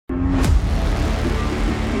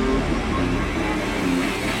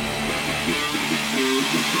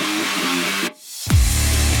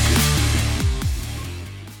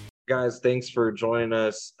guys, thanks for joining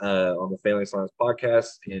us on the Failing Science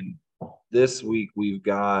podcast. And this week we've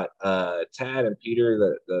got Tad and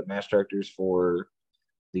Peter, the match directors for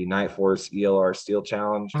the Nightforce ELR Steel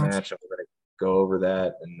Challenge match, and we're going to go over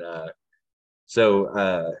that. And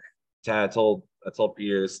Tad, I told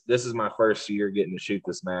Peter this is my first year getting to shoot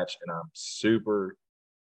this match, and I'm super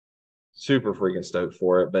freaking stoked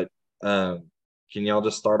for it. But can y'all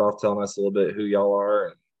just start off telling us a little bit who y'all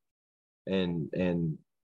are and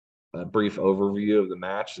a brief overview of the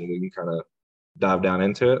match, and we can kind of dive down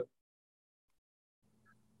into it?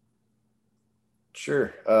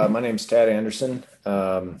 Sure. My name's Tad Anderson.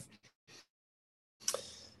 I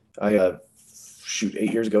shoot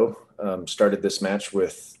 8 years ago. Started this match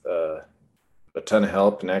with a ton of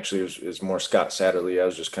help, and actually it was more Scott Satterley. I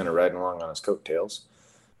was just kind of riding along on his coattails,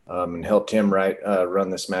 and helped him run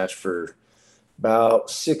this match for about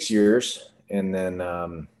 6 years, and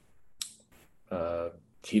then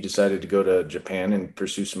he decided to go to Japan and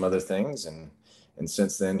pursue some other things, and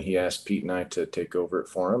since then he asked Pete and I to take over it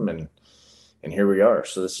for him, and here we are.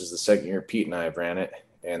 So this is the second year Pete and I have ran it,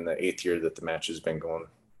 and the 8th year that the match has been going.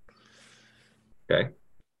 Okay.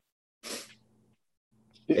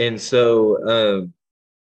 And so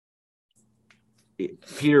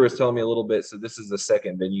Peter was telling me a little bit. So this is the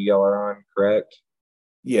second venue y'all are on, correct?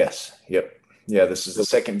 Yes. Yep. Yeah, this is the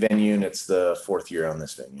second venue, and it's the 4th year on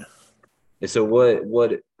this venue. And so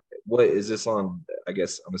what is this on? I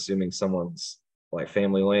guess I'm assuming someone's like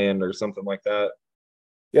family land or something like that.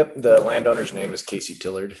 Yep, the landowner's name is Casey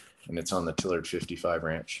Tillard, and it's on the Tillard 55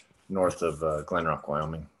 Ranch, north of Glen Rock,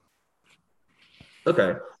 Wyoming.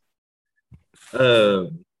 Okay.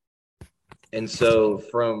 And so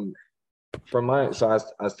from I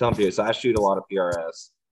was telling you, so I shoot a lot of PRS,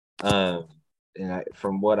 and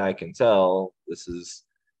from what I can tell, this is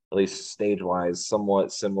at least stage wise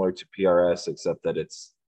somewhat similar to PRS, except that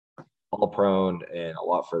it's all prone and a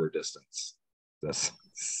lot further distance. That's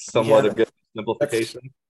somewhat a good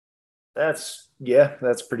simplification. That's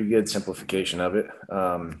pretty good simplification of it.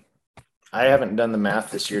 I haven't done the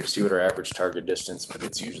math this year to see what our average target distance, but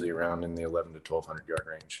it's usually around in the 11 to 1,200 yard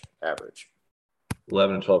range average.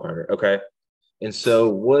 11 to 1,200. Okay. And so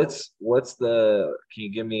what's the? Can you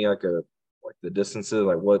give me like the distances?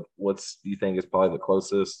 Like what's do you think is probably the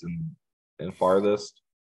closest and farthest?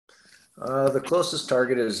 The closest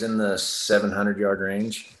target is in the 700 yard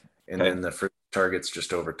range, and then the first target's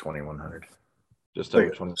just over 2,100. Just over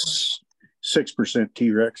 20. 6%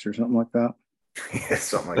 T-Rex or something like that. Yeah,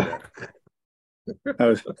 something like that.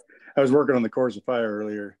 I was working on the Course of Fire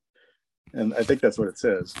earlier, and I think that's what it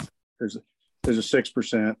says. There's a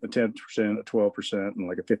 6%, a 10%, a 12%, and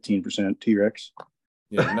like a 15% T-Rex.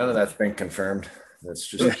 Yeah, none of that's been confirmed. That's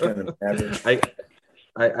just kind of average.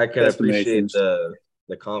 I can appreciate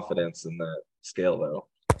the confidence in that scale, though.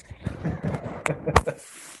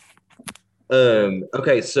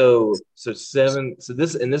 Okay, so seven. So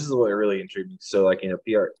this is what really intrigued me. So like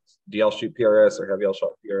PR, do y'all shoot PRS or have y'all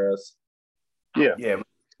shot PRS? Yeah,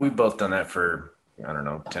 we've both done that for I don't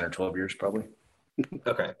know 10 or 12 years probably.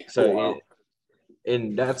 Okay, so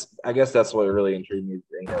and I guess that's what really intrigued me.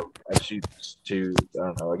 I shoot to I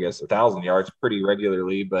don't know, I guess 1,000 yards pretty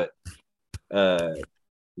regularly, but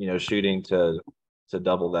shooting to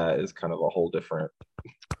double that is kind of a whole different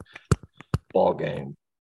ball game.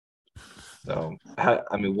 So, how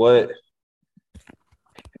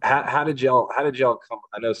did y'all come?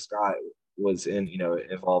 I know Scott was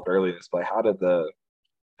involved early in this, but how did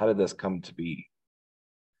this come to be?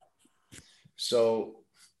 So,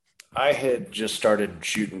 I had just started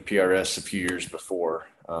shooting PRS a few years before,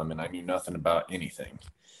 and I knew nothing about anything.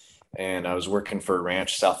 And I was working for a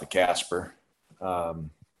ranch south of Casper,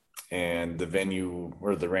 and the venue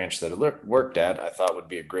or the ranch that I worked at, I thought would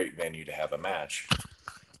be a great venue to have a match.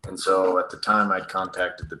 And so at the time I'd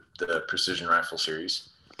contacted the Precision Rifle Series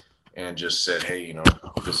and just said, hey,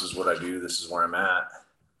 this is what I do. This is where I'm at.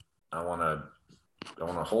 I want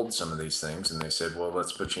to hold some of these things. And they said, well,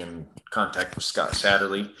 let's put you in contact with Scott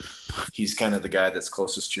Satterley. He's kind of the guy that's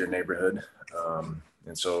closest to your neighborhood.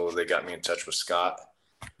 And so they got me in touch with Scott,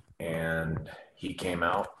 and he came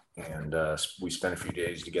out, and we spent a few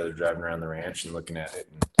days together driving around the ranch and looking at it.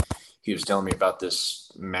 And he was telling me about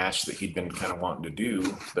this match that he'd been kind of wanting to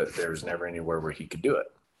do, but there was never anywhere where he could do it.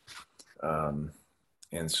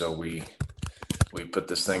 And so we put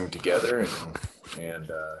this thing together,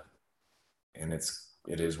 and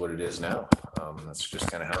it is what it is now. That's just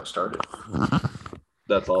kind of how it started.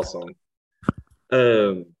 That's awesome.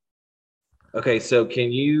 Okay, so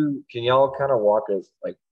can y'all kind of walk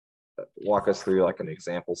us through like an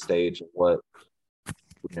example stage of what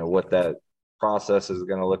that process is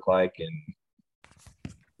going to look like, and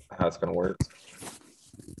how it's going to work.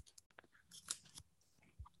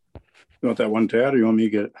 You want that one, Tad, or you want me to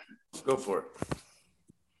get it? Go for it.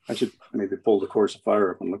 I should maybe pull the course of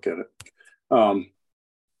fire up and look at it.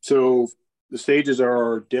 So the stages are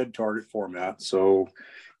our dead target format. So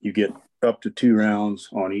you get up to 2 rounds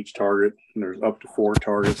on each target, and there's up to 4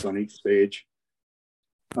 targets on each stage.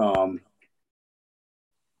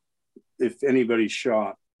 If anybody's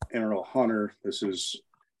shot NRL Hunter, this is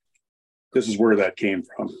where that came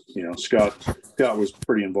from. You know, Scott was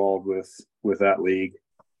pretty involved with that league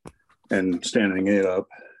and standing it up,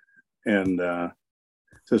 and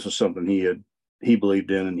this was something he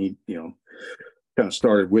believed in, and he, you know, kind of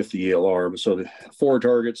started with the ELR. But so the 4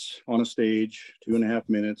 targets on a stage, 2.5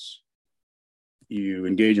 minutes. You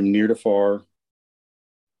engage them near to far.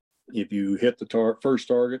 If you hit the first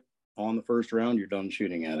target on the first round, you're done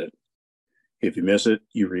shooting at it. If you miss it,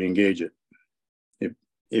 you re-engage it.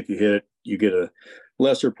 If you hit it, you get a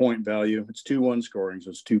lesser point value. It's 2-1 scoring, so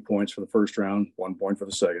it's 2 points for the first round, 1 point for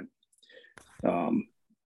the second.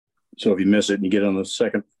 So if you miss it and you get on the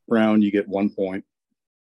second round, you get 1 point.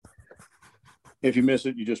 If you miss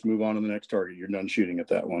it, you just move on to the next target. You're done shooting at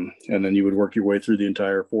that one. And then you would work your way through the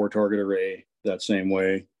entire 4 target array that same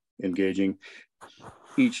way, engaging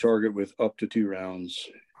each target with up to 2 rounds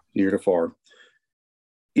near to far.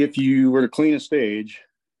 If you were to clean a stage,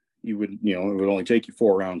 you would, you know, it would only take you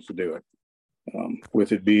 4 rounds to do it.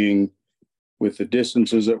 With it being, with the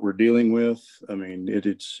distances that we're dealing with, I mean,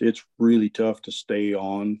 it's really tough to stay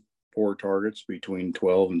on 4 targets between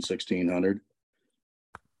 12 and 1600.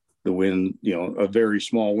 The wind, you know, a very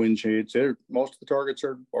small wind shades. Most of the targets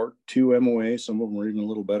are 2 MOA. Some of them are even a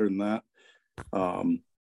little better than that.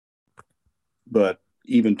 But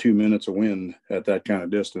even 2 minutes of wind at that kind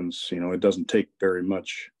of distance, you know, it doesn't take very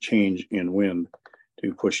much change in wind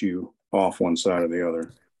to push you off one side or the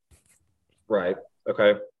other. Right.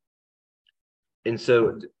 Okay. And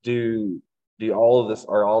so do all of this,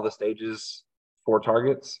 are all the stages 4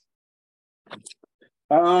 targets?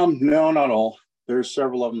 No, not all. There's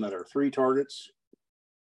several of them that are 3 targets.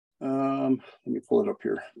 Let me pull it up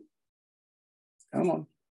here. Come on.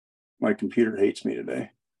 My computer hates me today.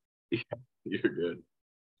 Yeah, you're good.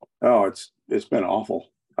 Oh, it's been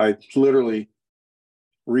awful. I literally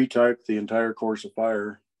retyped the entire course of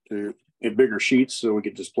fire to get bigger sheets so we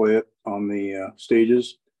could display it on the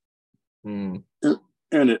stages. And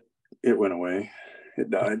it went away. It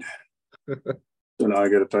died. So now I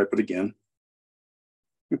got to type it again.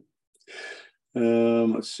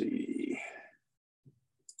 Let's see.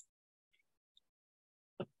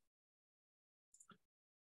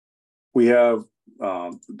 We have,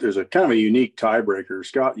 there's a kind of a unique tiebreaker.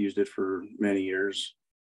 Scott used it for many years,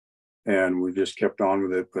 and we just kept on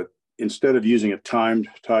with it. But instead of using a timed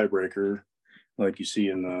tiebreaker, like you see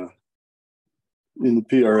in the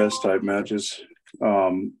PRS type matches,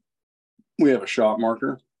 we have a shot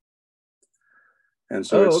marker. And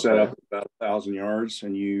so it's set up about 1,000 yards,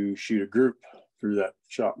 and you shoot a group through that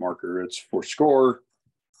shot marker. It's for score,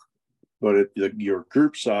 but your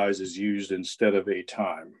group size is used instead of a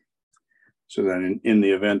time. So then in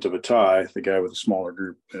the event of a tie, the guy with a smaller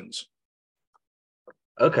group wins.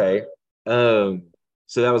 Okay. So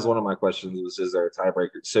that was one of my questions, was, is there a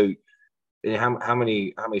tiebreaker? So how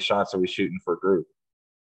many shots are we shooting for a group?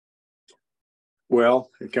 Well,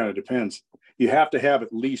 it kind of depends. You have to have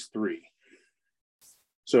at least 3.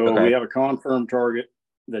 So we have a confirmed target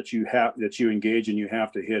that you engage, and you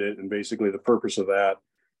have to hit it. And basically the purpose of that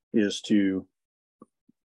is to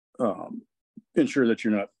ensure that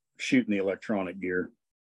you're not shooting the electronic gear.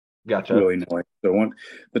 Gotcha. Willy-nilly. So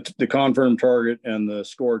the confirmed target and the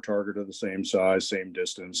score target are the same size, same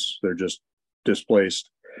distance. They're just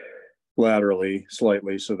displaced laterally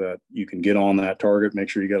slightly so that you can get on that target, make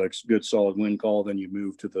sure you got a good solid wind call, then you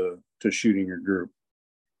move to shooting your group.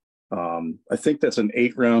 I think that's an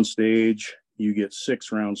 8-round stage. You get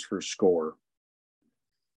 6 rounds for score.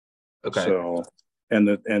 Okay. So, and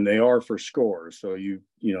they are for score. So you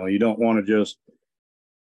don't want to just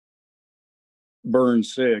burn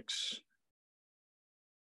 6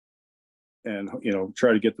 and, you know,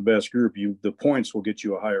 try to get the best group. The points will get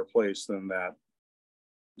you a higher place than that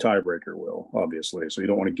tiebreaker will, obviously. So you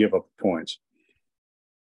don't want to give up points.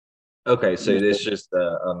 Okay, so it's just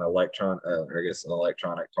an electronic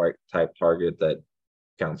type target that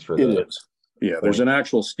counts for the. It is. Yeah, there's an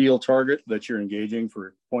actual steel target that you're engaging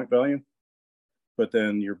for point value, but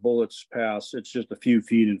then your bullets pass. It's just a few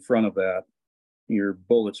feet in front of that. Your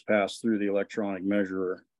bullets pass through the electronic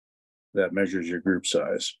measurer that measures your group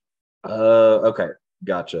size. Okay,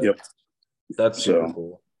 gotcha. Yep, that's super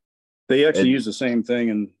cool. They actually use the same thing,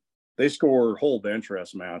 and they score whole bench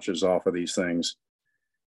rest matches off of these things.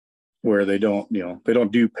 where they don't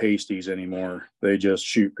do pasties anymore. They just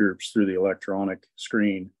shoot groups through the electronic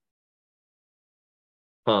screen.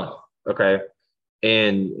 Huh. Okay.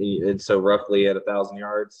 And so roughly at 1,000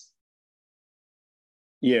 yards.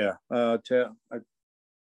 Yeah. Hold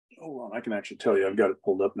on, I can actually tell you. I've got it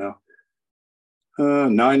pulled up now.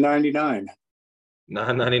 $9.99.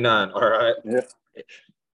 $9.99. All right. Yeah.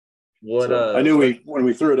 What so I knew when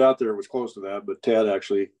we threw it out there, it was close to that, but Ted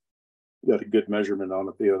actually got a good measurement on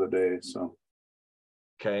it the other day. So.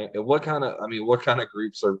 Okay. And what kind of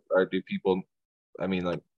groups are do people,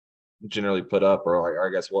 like generally put up, or like,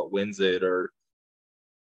 I guess what wins it, or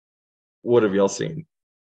what have y'all seen?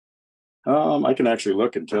 I can actually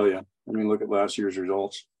look and tell you. Look at last year's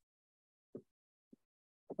results.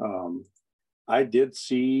 I did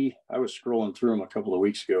see, I was scrolling through them a couple of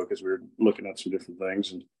weeks ago because we were looking at some different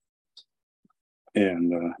things,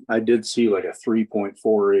 and I did see like a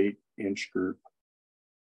 3.48 inch group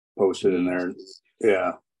posted in there.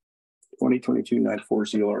 Yeah. 2022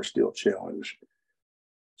 Nightforce ELR Steel Challenge.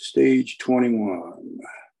 Stage 21.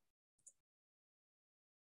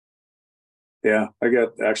 Yeah, I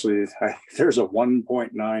got there's a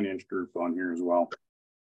 1.9 inch group on here as well.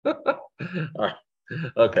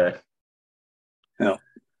 Okay. Yeah.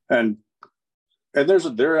 And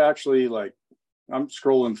they're actually, like, I'm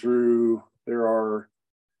scrolling through, there are,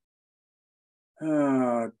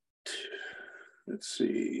 let's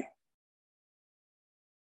see.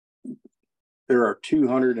 There are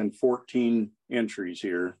 214 entries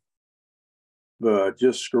here, but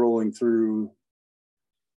just scrolling through,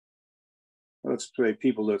 let's say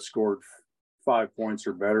people that scored 5 points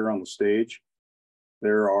or better on the stage. I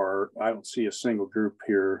don't see a single group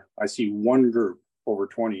here. I see one group over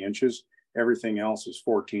 20 inches. Everything else is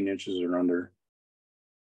 14 inches or under.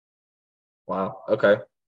 Wow. Okay.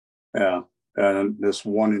 Yeah. And this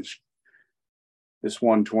 20-inch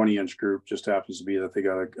group just happens to be that they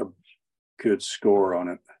got a good score on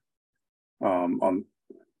it.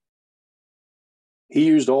 He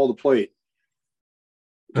used all the plate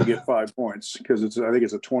to get 5 points because I think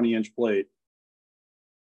it's a 20-inch plate.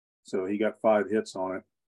 So he got 5 hits on it.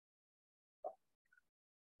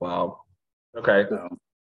 Wow. Okay. So,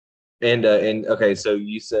 and okay, so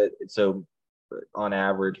you said on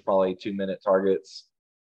average probably 2-minute targets.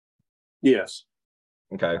 yes.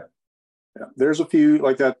 Okay. Yeah. There's a few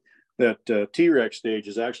like that. That T-Rex stage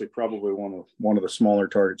is actually probably one of the smaller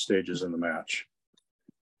target stages in the match.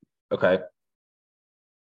 Okay.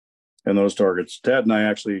 And those targets, Ted and I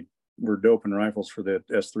actually were doping rifles for the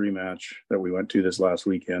S3 match that we went to this last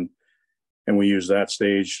weekend, and we used that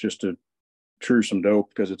stage just to true some dope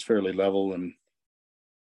because it's fairly level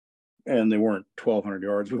and they weren't 1,200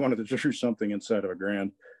 yards. We wanted to true something inside of a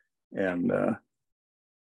grand, and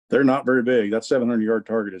they're not very big. That 700-yard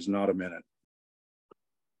target is not a minute.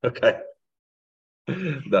 Okay.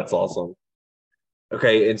 That's awesome.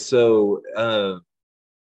 Okay. And so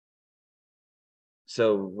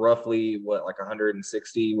roughly what, like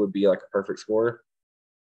 160 would be like a perfect score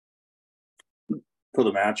For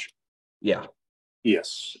the match? Yeah.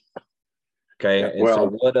 Yes. Okay. Yeah, and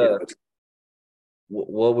so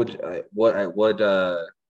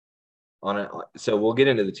so we'll get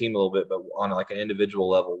into the team a little bit, but on like an individual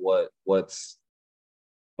level, what's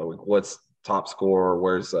top score?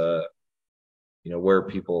 Where's where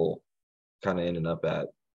people kind of ending up at?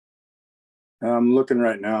 I'm looking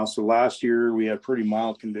right now. So last year we had pretty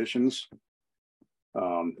mild conditions.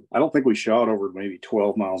 I don't think we shot over maybe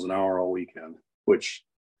 12 miles an hour all weekend, which,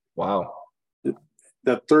 wow,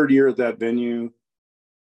 that third year at that venue,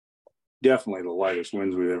 definitely the lightest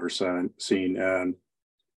winds we've ever seen. And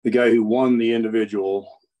the guy who won the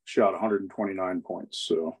individual shot 129 points.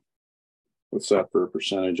 So what's that for a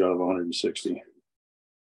percentage out of 160?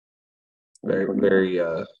 Very, very,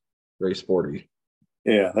 very sporty.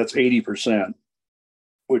 Yeah, that's 80%,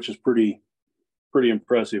 which is pretty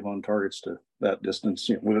impressive on targets to that distance.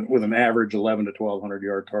 With an average 11 to 1,200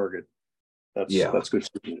 yard target, that's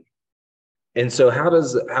good. And so how do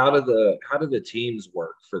the teams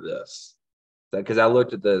work for this? Because I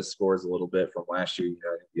looked at the scores a little bit from last year.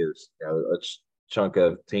 There's a chunk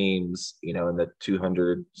of teams, in the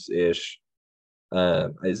 200s ish.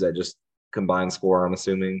 Is that just combined score, I'm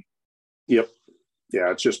assuming? Yep. Yeah,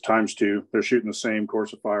 it's just times 2. They're shooting the same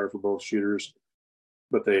course of fire for both shooters,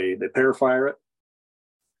 but they pair fire it.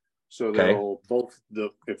 So they'll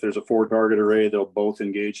if there's a 4 target array, they'll both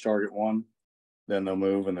engage target 1, then they'll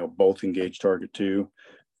move and they'll both engage target 2.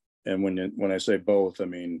 And when I say both, I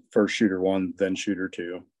mean first shooter 1, then shooter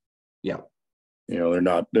 2. Yeah. They're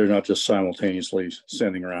not just simultaneously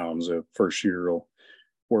sending rounds. The first shooter will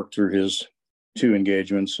work through his 2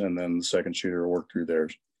 engagements, and then the second shooter will work through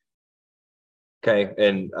theirs. Okay,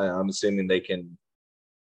 and I'm assuming they can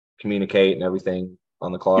communicate and everything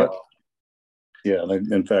on the Yep. clock. Yeah.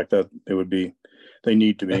 In fact, that it would be, they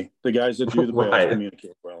need to be. The guys that do the best Right.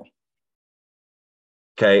 communicate well.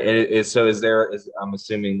 Okay, and so I'm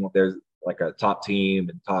assuming there's like a top team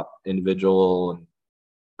and top individual, and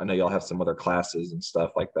I know y'all have some other classes and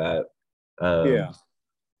stuff like that. Yeah.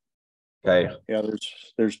 Okay. Yeah.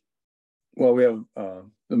 Well, we have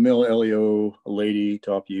the mill LEO, a lady,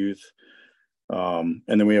 top youth. And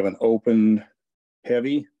then we have an open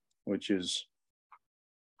heavy, which is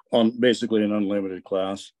on basically an unlimited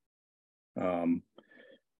class. And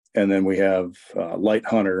then we have light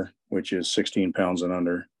hunter, which is 16 pounds and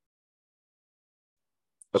under.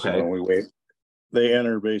 Okay. So they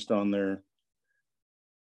enter based on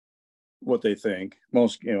what they think.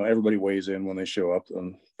 Most, everybody weighs in when they show up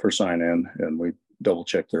for sign in, and we double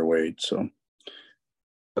check their weight. So.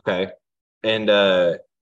 Okay. And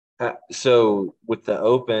so with the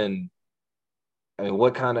open, I mean,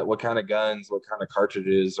 what kind of guns, what kind of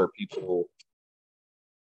cartridges are people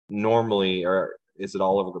normally, or is it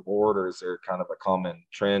all over the board, or is there kind of a common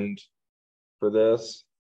trend for this?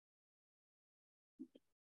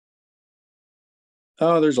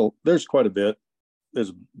 There's quite a bit.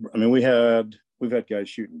 We've had guys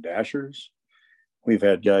shooting dashers. We've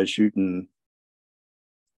had guys shooting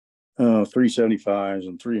 375s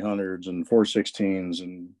and 300s and 416s,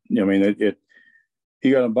 and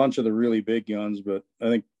you got a bunch of the really big guns, but I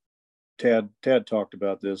think Tad talked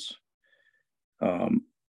about this.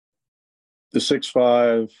 The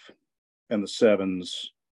 6.5 and the 7s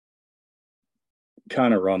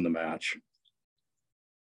kind of run the match.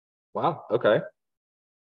 Wow. Okay.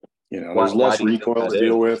 There's less recoil to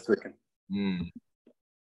deal with.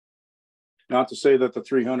 Not to say that the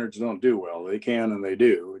 300s don't do well. They can and they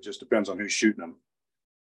do. It just depends on who's shooting them.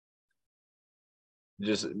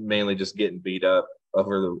 Just mainly just getting beat up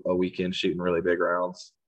over a weekend shooting really big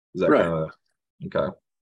rounds. Is that right? Kind of okay?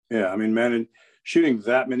 Yeah, man, shooting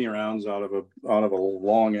that many rounds out of a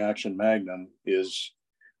long action Magnum is,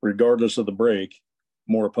 regardless of the break,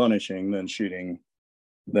 more punishing than shooting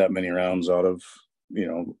that many rounds out of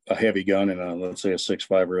a heavy gun in let's say a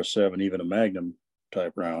 6.5 or a 7, even a Magnum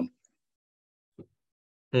type round.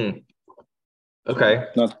 Okay.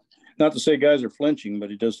 So, not to say guys are flinching, but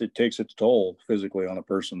it takes its toll physically on a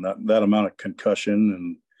person. That amount of concussion,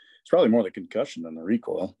 and it's probably more the concussion than the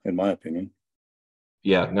recoil, in my opinion.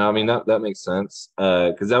 Yeah, no, I mean that makes sense.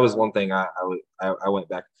 Because that was one thing I went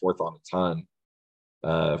back and forth on a ton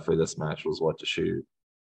for this match, was what to shoot.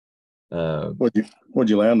 What'd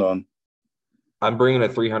you land on? I'm bringing a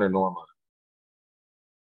 300 Norma.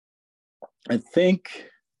 I think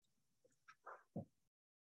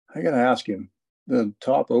I gotta ask him. The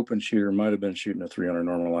top open shooter might have been shooting a 300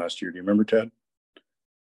 Norma last year. Do you remember, Ted?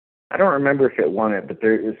 I don't remember if it won it, but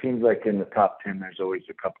it seems like in the top 10, there's always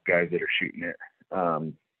a couple guys that are shooting it.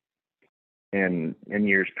 And in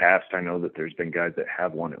years past, I know that there's been guys that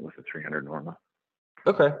have won it with a 300 Norma.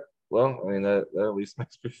 Okay. Well, I mean that at least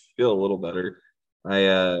makes me feel a little better.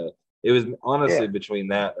 It was honestly between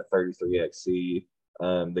that and the 33 XC.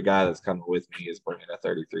 The guy that's coming with me is bringing a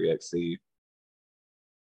 33 XC.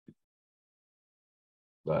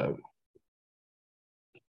 But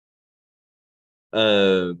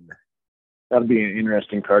that'd be an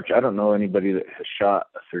interesting cartridge. I don't know anybody that has shot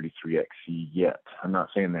a 33 XC yet. I'm not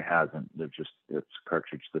saying they hasn't. It's a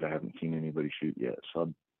cartridge that I haven't seen anybody shoot yet. So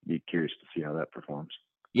I'd be curious to see how that performs.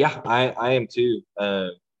 Yeah, I am too.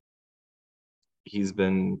 He's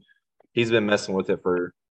been messing with it for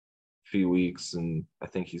a few weeks, and I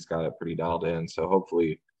think he's got it pretty dialed in. So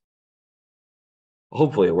hopefully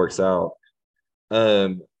it works out.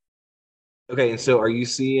 Okay, and so are you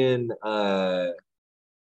seeing like,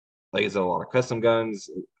 is there a lot of custom guns?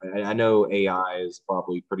 I know AI is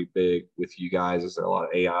probably pretty big with you guys. Is there a lot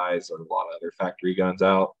of AIs or a lot of other factory guns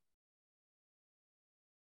out?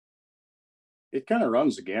 It kind of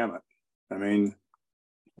runs the gamut. I mean,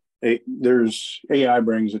 there's AI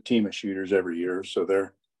brings a team of shooters every year, so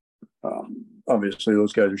they're obviously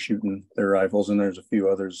those guys are shooting their rifles, and there's a few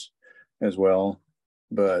others as well.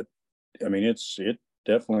 But I mean, it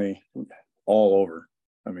definitely all over.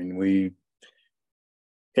 I mean,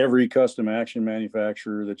 every custom action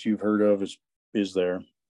manufacturer that you've heard of is there,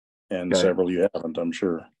 and several you haven't, I'm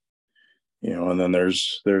sure. And then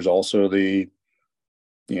there's also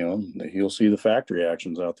you'll see the factory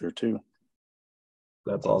actions out there too.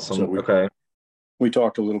 That's awesome. So we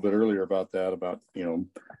talked a little bit earlier about that,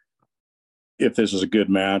 if this is a good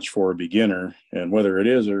match for a beginner, and whether it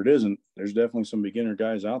is or it isn't, there's definitely some beginner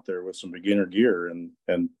guys out there with some beginner gear, and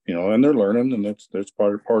they're learning, and that's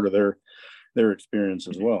part of their experience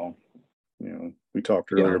as well. We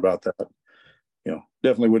talked earlier about that.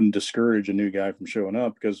 Definitely wouldn't discourage a new guy from showing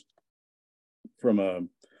up, because from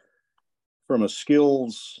a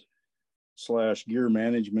skills / gear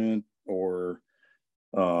management or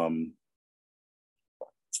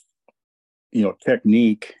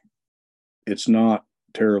technique, it's not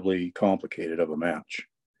terribly complicated of a match.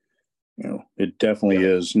 It definitely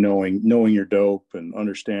is knowing your dope and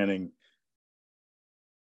understanding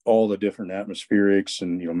all the different atmospherics,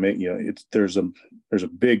 and there's a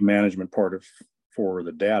big management part for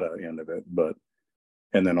the data end of it,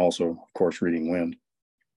 and then also of course reading wind.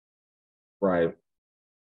 Right.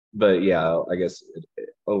 But yeah, I guess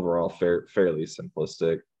overall fairly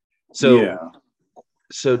simplistic. So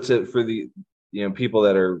for the people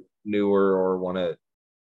that are newer or want to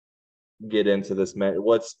get into this,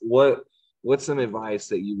 what's some advice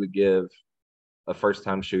that you would give a first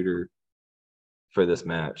time shooter for this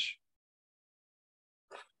match?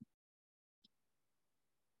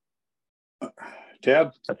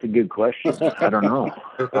 Tab? That's a good question. I don't know.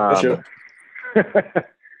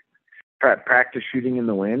 Practice shooting in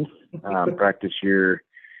the wind. Practice your,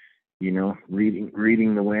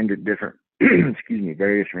 reading the wind at different,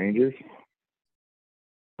 various ranges.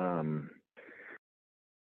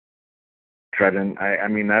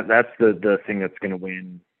 That's the thing that's going to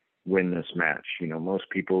win this match. Most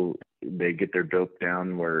people, they get their dope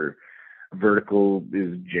down where vertical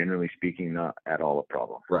is, generally speaking, not at all a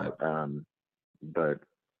problem. Right. But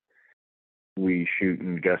we shoot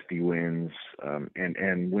in gusty winds,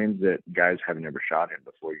 and winds that guys have never shot in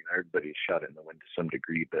before. Everybody's shot in the wind to some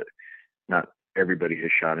degree, but not everybody has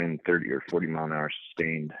shot in 30 or 40 mile an hour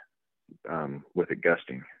sustained with it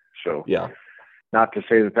gusting. So yeah, not to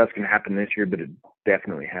say that that's going to happen this year, but it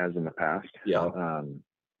definitely has in the past. Yeah.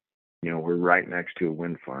 We're right next to a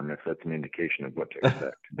wind farm, if that's an indication of what to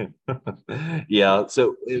expect. Yeah.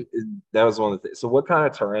 So that was one of the things. So what kind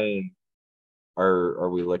of terrain are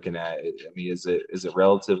we looking at? I mean, is it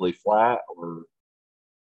relatively flat, or?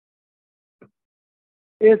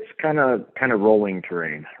 It's kind of rolling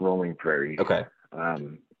terrain, rolling prairie. Okay.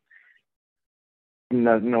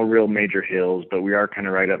 No real major hills, but we are kind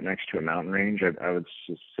of right up next to a mountain range. I would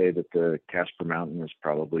just say that the Casper Mountain is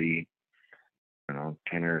probably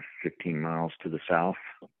 10 or 15 miles to the south,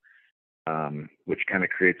 which kind of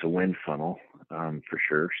creates a wind funnel for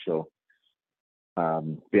sure. So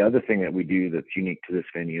the other thing that we do that's unique to this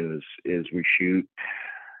venue is we shoot.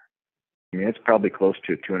 It's probably close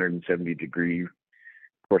to a 270 degree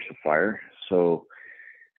course of fire. So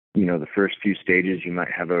the first few stages you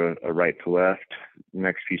might have a right to left. The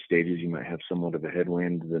next few stages you might have somewhat of a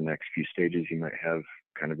headwind. The next few stages you might have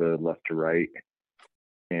kind of a left to right.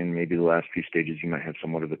 And maybe the last few stages you might have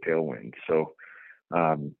somewhat of a tailwind. So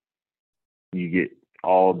you get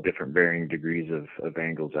all different varying degrees of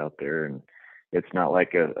angles out there. And it's not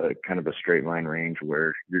like a kind of a straight line range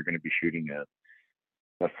where you're going to be shooting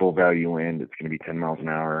a full value wind. It's going to be 10 miles an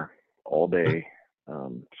hour all day.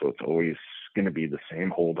 So it's always going to be the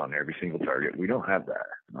same hold on every single target. We don't have that.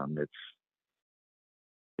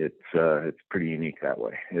 It's pretty unique that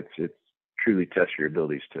way. It's truly tests your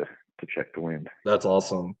abilities to check the wind. That's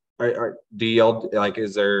awesome. Do y'all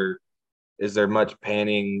is there much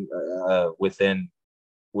panning within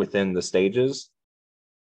the stages?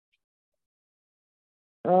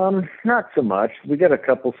 Not so much. We got a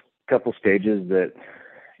couple stages that,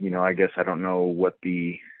 I guess I don't know what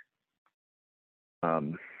the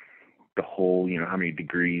whole, how many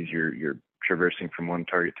degrees you're traversing from one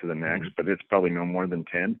target to the next, but it's probably no more than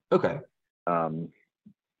 10. Okay.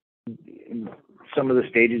 Some of the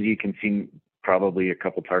stages you can see probably a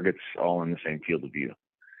couple targets all in the same field of view.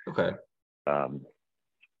 Okay.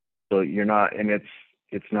 So you're not, and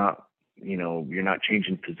it's not, you're not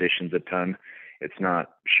changing positions a ton. It's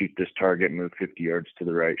not shoot this target, move 50 yards to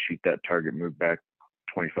the right, shoot that target, move back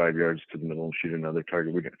 25 yards to the middle and shoot another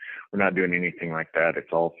target. We're not doing anything like that.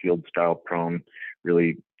 It's all field style prone,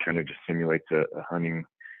 really trying to just simulate a hunting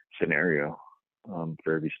scenario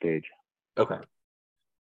for every stage. Okay.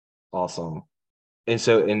 Awesome.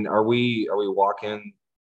 And are we walking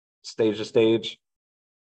stage to stage?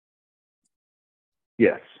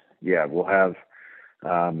 Yes. Yeah. We'll have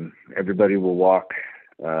everybody will walk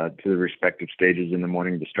to the respective stages in the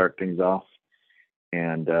morning to start things off.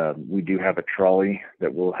 And we do have a trolley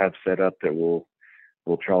that we'll have set up that will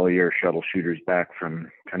trolley our shuttle shooters back from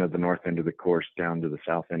kind of the north end of the course down to the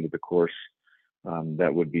south end of the course.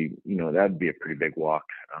 That would be, that'd be a pretty big walk.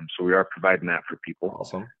 So we are providing that for people.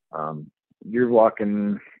 Awesome. You're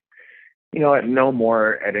walking, at no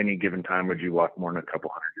more at any given time would you walk more than a couple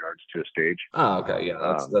hundred yards to a stage. Oh, okay.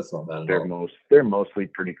 Yeah, that's not bad at all. They're mostly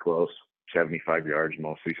pretty close. 75 yards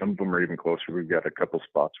mostly. Some of them are even closer. We've got a couple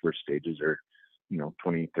spots where stages are,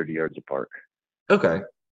 20, 30 yards apart. Okay.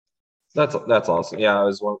 That's awesome. Yeah, I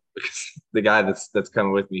was one the guy that's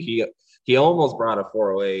coming with me. He almost brought a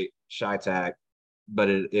 408 shy tack, but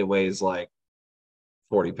it weighs like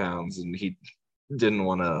 40 pounds, and he didn't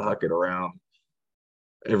want to huck it around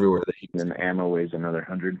everywhere that he was. And then the ammo weighs another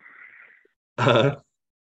 100. Uh,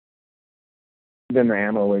 Then the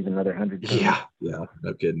ammo weighs another 100 pounds. Yeah,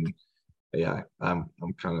 no kidding. Yeah, I'm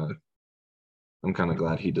kind of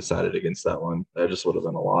glad he decided against that one. That just would have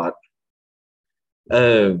been a lot.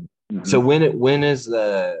 So when is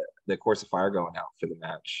the course of fire going out for the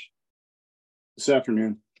match? This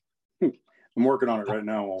afternoon. I'm working on it right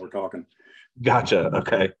now while we're talking. Gotcha.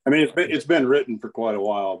 Okay. I mean, it's been written for quite a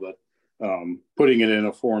while, but putting it in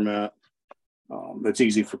a format that's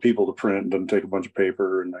easy for people to print, doesn't take a bunch of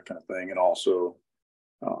paper and that kind of thing. And also,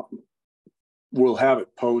 we'll have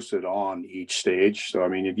it posted on each stage. So, I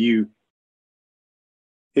mean, if you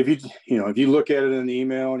look at it in the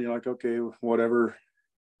email and you're like, okay, whatever,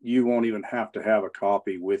 you won't even have to have a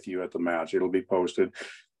copy with you at the match. It'll be posted.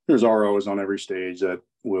 There's ROs on every stage that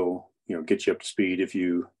will, get you up to speed if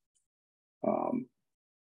you,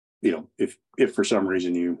 if for some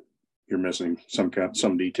reason you're missing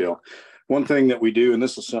some detail. One thing that we do, and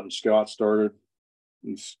this is something Scott started,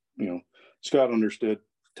 is, Scott understood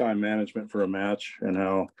time management for a match and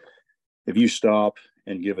how if you stop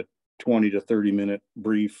and give a 20 to 30 minute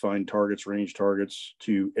brief, find targets, range targets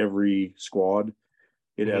to every squad,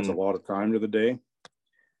 it adds a lot of time to the day.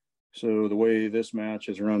 So the way this match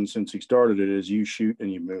has run since he started it is you shoot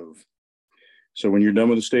and you move. So when you're done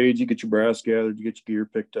with the stage, you get your brass gathered, you get your gear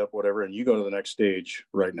picked up, whatever, and you go to the next stage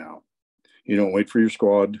right now. You don't wait for your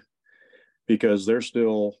squad, because there's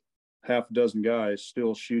still half a dozen guys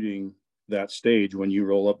still shooting that stage when you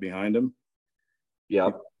roll up behind them.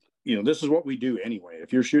 Yeah. This is what we do anyway.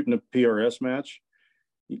 If you're shooting a PRS match,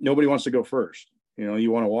 nobody wants to go first.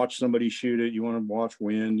 You want to watch somebody shoot it. You want to watch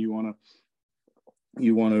wind. You want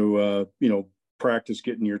to practice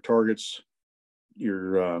getting your targets,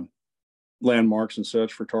 your landmarks and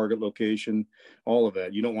such for target location, all of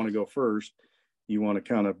that. You don't want to go first. You want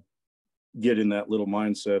to kind of get in that little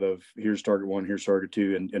mindset of here's target one, here's target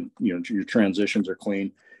two, and your transitions are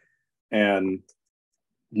clean. And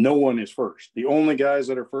no one is first. The only guys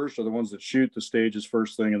that are first are the ones that shoot the stages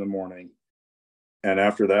first thing in the morning. And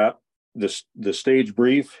after that, the stage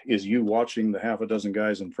brief is you watching the half a dozen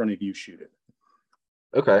guys in front of you shoot it.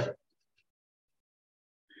 Okay.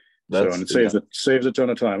 And it saves a ton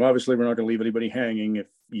of time. Obviously, we're not going to leave anybody hanging.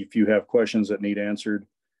 If you have questions that need answered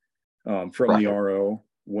from the RO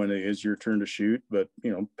when it is your turn to shoot, but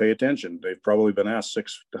pay attention. They've probably been asked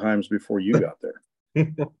 6 times before you got there.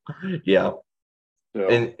 Yeah. So,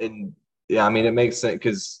 and yeah, I mean, it makes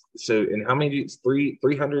sense and how many?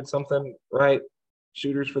 300 something, right?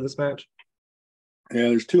 Shooters for this match. Yeah,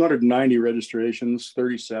 there's 290 registrations.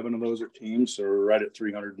 37 of those are teams, so we're right at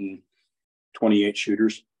 328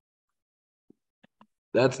 shooters.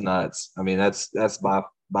 That's nuts. I mean, that's by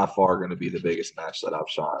far going to be the biggest match that I've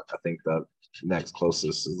shot. I think the next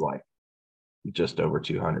closest is like just over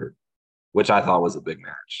 200, which I thought was a big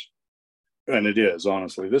match. And it is,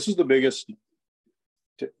 honestly. This is the biggest.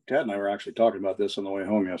 Tad and I were actually talking about this on the way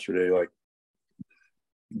home yesterday. Like,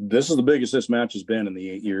 this is the biggest this match has been in the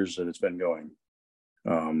 8 years that it's been going.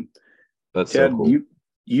 That's Tad, so cool.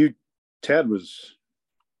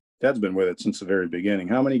 Tad's been with it since the very beginning.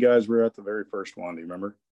 How many guys were at the very first one? Do you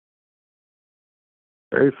remember?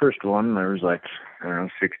 Very first one, there was like, I don't know,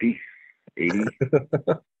 60, 80.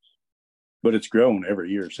 But it's grown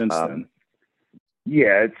every year since then.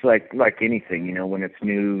 Yeah, it's like anything, when it's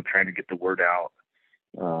new, trying to get the word out,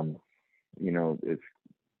 it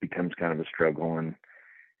becomes kind of a struggle and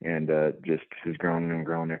just has grown and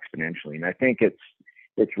grown exponentially. And I think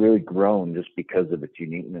it's really grown just because of its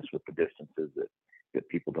uniqueness with the distances that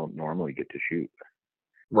people don't normally get to shoot.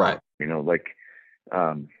 Right.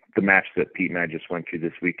 The match that Pete and I just went to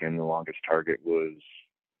this weekend, the longest target was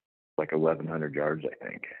like 1,100 yards, I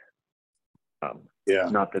think. Yeah.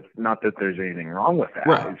 Not that there's anything wrong with that.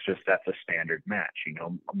 Right. It's just that's a standard match.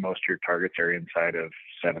 Most of your targets are inside of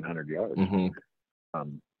 700 yards. Mm-hmm.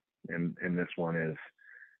 And this one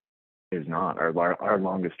is not. Our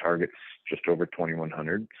longest target's just over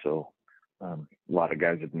 2,100. So a lot of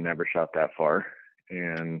guys have never shot that far,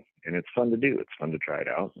 and it's fun to do. It's fun to try it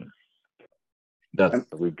out.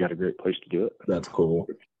 We've got a great place to do it. That's cool.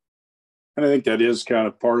 And I think that is kind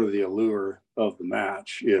of part of the allure of the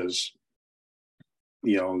match is,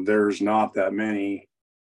 there's not that many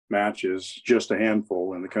matches, just a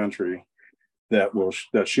handful in the country that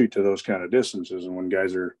shoot to those kind of distances. And when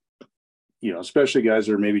guys are, especially guys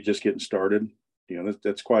that are maybe just getting started,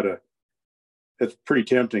 that's pretty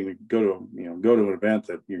tempting to go to an event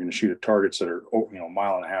that you're going to shoot at targets that are, a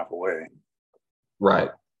mile and a half away. Right.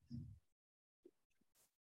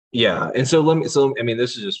 Yeah. And so I mean,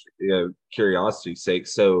 this is just curiosity's sake.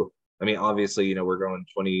 So, I mean, obviously, we're going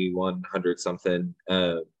 2,100 something,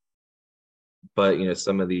 but,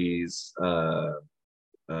 some of these ELR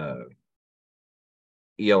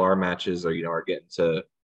matches are getting to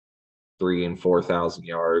 3,000 and 4,000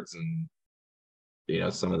 yards and,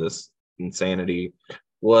 some of this insanity.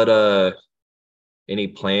 What, any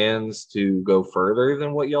plans to go further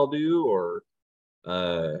than what y'all do, or,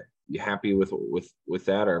 you happy with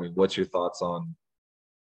that? Or, I mean, what's your thoughts on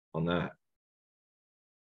that?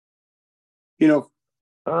 Yeah.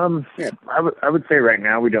 I would say right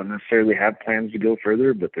now we don't necessarily have plans to go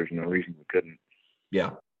further, but there's no reason we couldn't.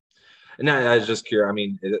 Yeah. And I was just curious. I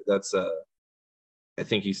mean, that's I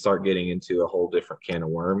think you start getting into a whole different can of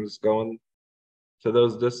worms going to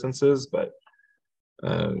those distances, but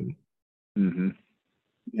a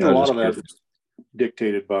lot of that is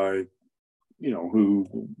dictated by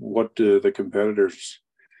what the competitors,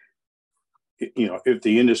 if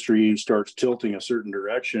the industry starts tilting a certain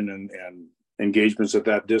direction and engagements at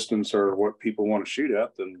that distance are what people want to shoot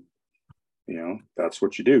at, then that's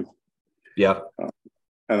what you do. Yeah.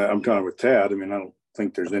 And I'm kind of with Tad. I mean, I don't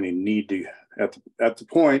think there's any need to at the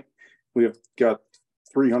point we have got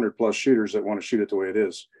 300 plus shooters that want to shoot it the way it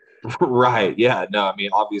is. Right. Yeah. No, I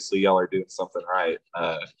mean, obviously y'all are doing something right.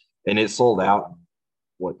 And it sold out in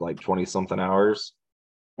what, like 20 something hours?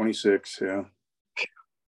 26. Yeah.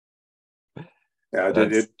 Yeah.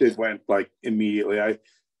 It went like immediately. I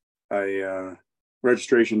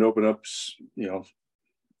registration opened up,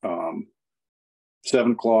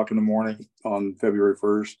 7:00 in the morning on February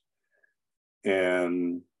 1st,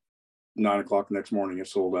 and 9:00 the next morning it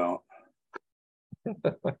sold out. And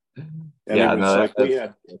yeah, it was we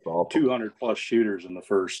had 200 plus shooters in the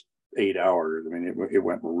first 8 hours. I mean, it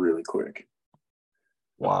went really quick.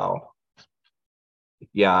 Wow.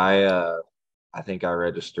 Yeah, I think I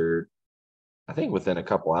registered, I think within a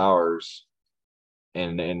couple hours,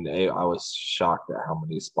 and I was shocked at how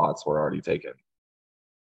many spots were already taken.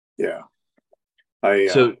 Yeah. I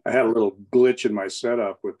had a little glitch in my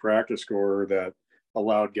setup with Practice Score that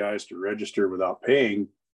allowed guys to register without paying.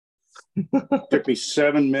 Took me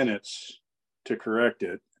 7 minutes to correct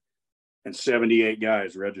it, and 78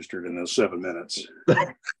 guys registered in those 7 minutes.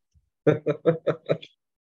 That's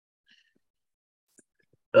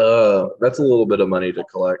a little bit of money to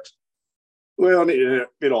collect. Well,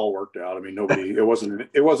 it all worked out. I mean, it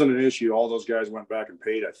wasn't an issue. All those guys went back and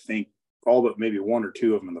paid, I think, all but maybe one or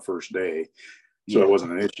two of them in the first day. So It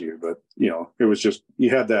wasn't an issue, but it was just, you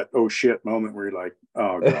had that oh shit moment where you're like,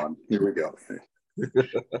 oh God, here we go.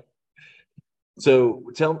 So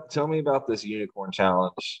tell me about this unicorn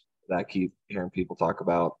challenge that I keep hearing people talk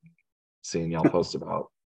about, seeing y'all post about.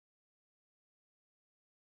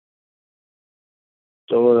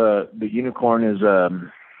 So the unicorn is, I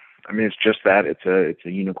mean, it's just that it's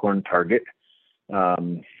a unicorn target.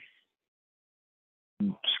 Scott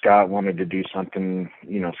wanted to do something.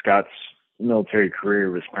 Scott's military career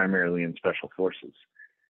was primarily in special forces,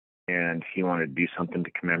 and he wanted to do something to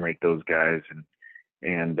commemorate those guys.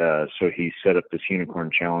 And so he set up this unicorn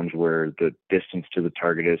challenge where the distance to the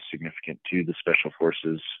target is significant to the special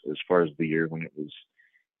forces as far as the year when it was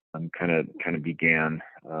kind of began.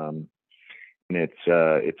 And it's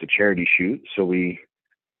a charity shoot. So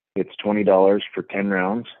it's $20 for 10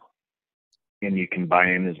 rounds, and you can buy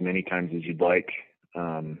in as many times as you'd like.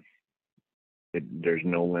 There's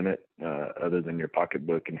no limit other than your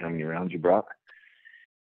pocketbook and how many rounds you brought.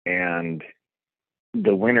 And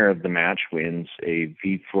the winner of the match wins a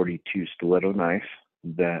V42 stiletto knife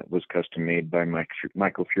that was custom made by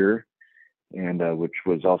Michael Fuhrer, and which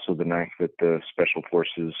was also the knife that the Special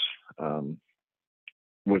Forces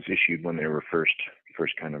was issued when they were first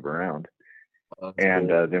kind of around. And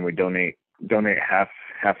cool. Then we donate half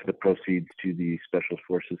of the proceeds to the Special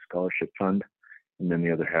Forces Scholarship Fund, and then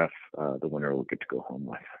the other half the winner will get to go home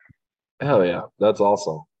with. Hell yeah, that's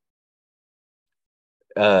awesome.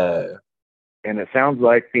 And it sounds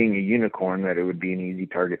like, being a unicorn, that it would be an easy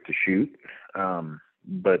target to shoot,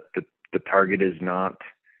 but the target is not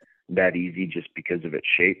that easy just because of its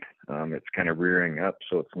shape. It's kind of rearing up,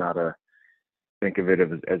 so it's not think of it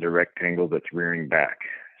as a rectangle that's rearing back.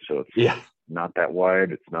 So it's not that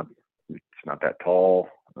wide. It's not that tall.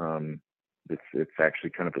 It's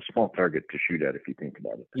actually kind of a small target to shoot at if you think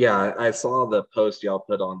about it. Yeah, I saw the post y'all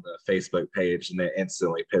put on the Facebook page, and it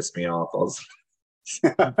instantly pissed me off. I was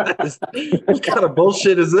what kind of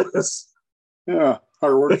bullshit is this? Yeah,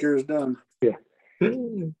 our work here is done. Yeah.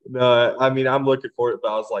 No, I mean, I'm looking for it,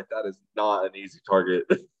 but I was like, that is not an easy target.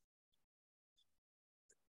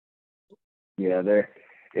 Yeah,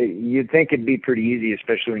 you'd think it'd be pretty easy,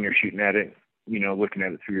 especially when you're shooting at it, looking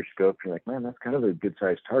at it through your scope. You're like, man, that's kind of a good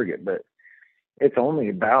sized target, but it's only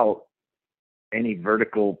about any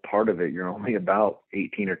vertical part of it. You're only about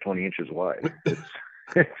 18 or 20 inches wide.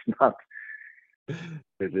 It's not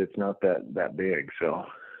that big. So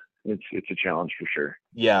it's a challenge for sure.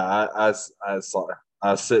 Yeah, I saw.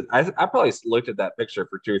 I probably looked at that picture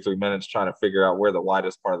for 2 or 3 minutes trying to figure out where the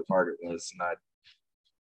widest part of the target was, and I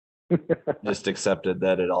just accepted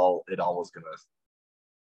that it all was gonna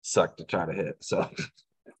suck to try to hit. So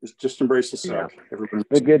just embrace the suck. Yeah. Everybody.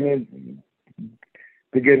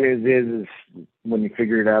 The good news is when you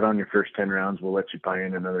figure it out on your first 10 rounds, we'll let you buy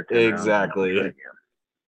in another 10 exactly. rounds.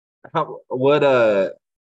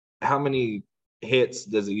 How many hits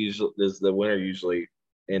does the winner usually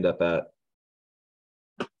end up at?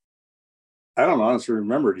 I don't honestly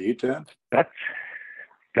remember. Do you, Ted?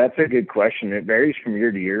 That's a good question. It varies from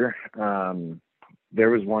year to year. There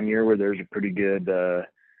was one year where there's a pretty good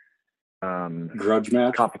grudge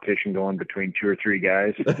match competition going between 2 or 3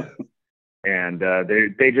 guys, and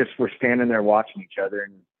they just were standing there watching each other,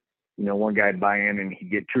 and one guy'd buy in and he'd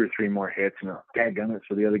get 2 or 3 more hits, and dadgummit,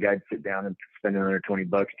 so the other guy'd sit down and spend another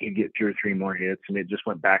 $20. He'd get 2 or 3 more hits, and it just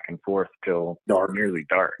went back and forth till nearly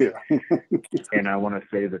dark. Yeah. And I want to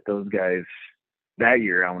say that those guys that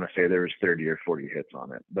year, I want to say there was 30 or 40 hits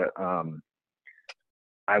on it, but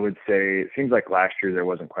I would say it seems like last year there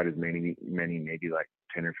wasn't quite as many, maybe like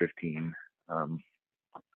 10 or 15.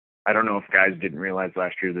 I don't know if guys didn't realize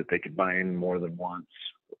last year that they could buy in more than once,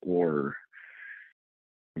 or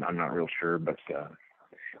I'm not real sure, but it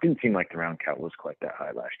didn't seem like the round count was quite that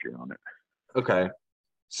high last year on it. Okay.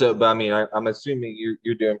 So, but I mean, I'm assuming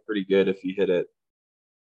you're doing pretty good if you hit it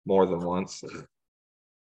more than once.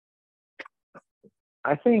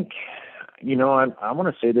 I think, I want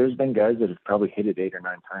to say there's been guys that have probably hit it 8 or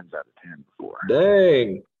 9 times out of 10 before.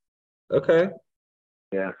 Dang. Okay.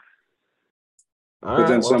 Yeah. But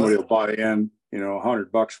then somebody will buy in,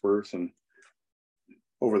 $100 worth, and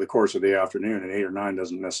over the course of the afternoon, and 8 or 9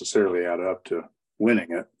 doesn't necessarily add up to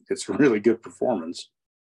winning it. It's a really good performance.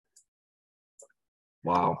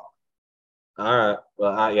 Wow. All right.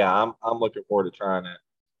 Well, I'm looking forward to trying it.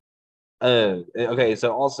 Okay.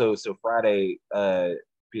 So Friday, Peter,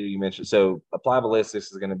 you mentioned, so Apply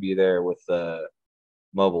Ballistics is going to be there with the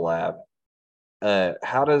mobile lab.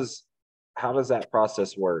 How does that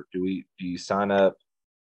process work? Do you sign up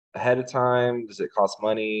ahead of time? Does it cost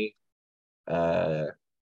money?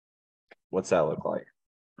 What's that look like?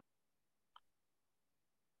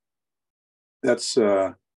 That's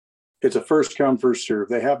it's a first come, first serve.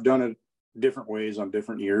 They have done it different ways on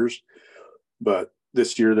different years, but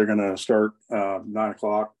this year they're going to start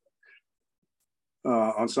 9:00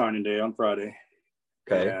 on signing day on Friday.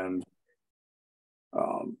 Okay. And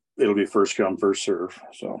it'll be first come, first serve.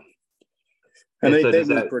 So, and they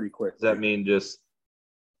move pretty quick. Does that mean just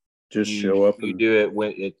show up? You do it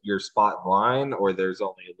when your spot in line, or there's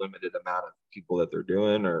only a limited amount of people that they're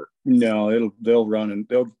doing, or no? They'll run, and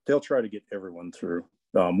they'll try to get everyone through.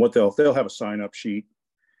 What they'll have a sign up sheet,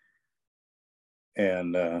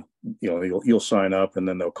 and you'll sign up, and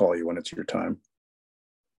then they'll call you when it's your time.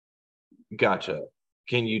 Gotcha.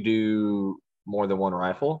 Can you do more than one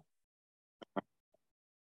rifle?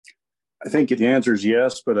 I think the answer is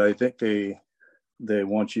yes, but I think they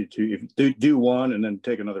want you to do one and then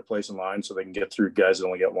take another place in line so they can get through guys that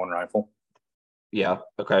only got one rifle. Yeah.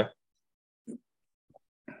 Okay.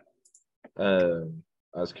 I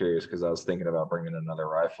was curious because I was thinking about bringing another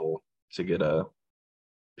rifle to get a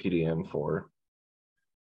PDM for.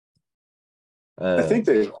 I think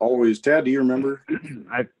they've always. Tad, do you remember?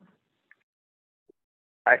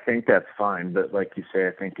 I think that's fine, but like you say,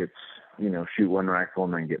 I think it's shoot one rifle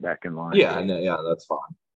and then get back in line. Yeah, that's fine.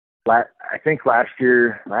 I think last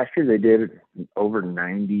year they did over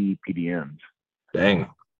 90 PDMs. Dang.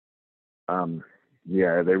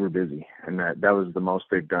 Yeah, they were busy, and that was the most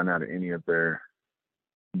they've done out of any of their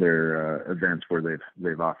events where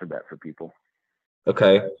they've offered that for people.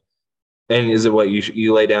 Okay. And is it what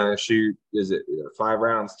you lay down and shoot? Is it 5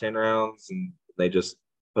 rounds, 10 rounds, and they just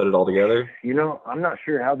put it all together? I'm not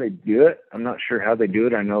sure how they do it. I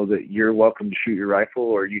know that you're welcome to shoot your rifle,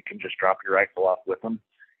 or you can just drop your rifle off with them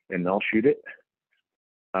and they'll shoot it.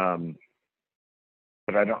 But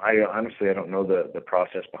I honestly don't know the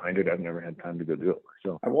process behind it. I've never had time to go do it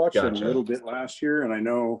myself. I watched it a little bit last year, and I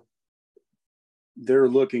know they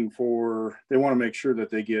want to make sure that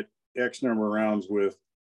they get X number of rounds with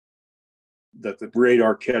the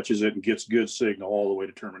radar catches it and gets good signal all the way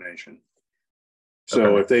to termination. So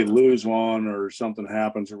Okay. if they lose one or something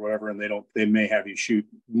happens or whatever, and they may have you shoot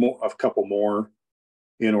a couple more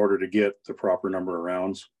in order to get the proper number of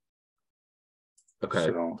rounds. Okay.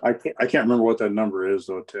 So I can't remember what that number is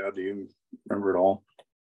though, Ted. Do you remember it all?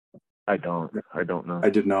 I don't know. I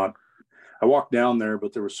did not. I walked down there,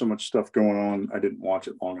 but there was so much stuff going on, I didn't watch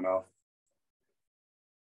it long enough.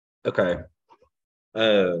 Okay.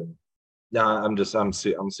 No, I'm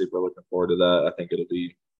super looking forward to that. I think it'll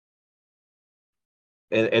be.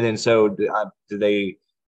 And then so do they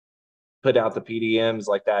put out the PDMs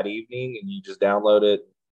like that evening, and you just download it?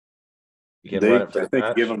 You can run it for I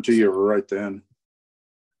think give them to you right then.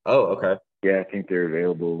 Oh, okay. Yeah, I think they're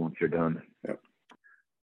available once you're done. Yep.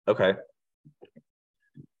 Okay.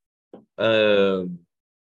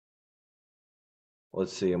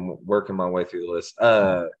 Let's see. I'm working my way through the list.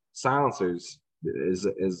 Silencers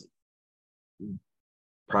is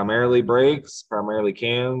primarily brakes, primarily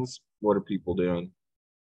cans. What are people doing?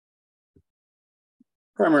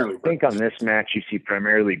 Primarily. I think on this match you see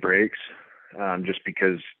primarily brakes, just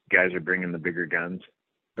because guys are bringing the bigger guns.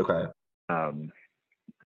 Okay.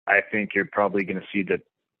 I think you're probably going to see that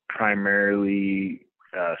primarily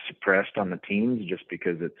suppressed on the teams, just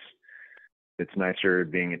because it's nicer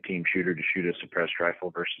being a team shooter to shoot a suppressed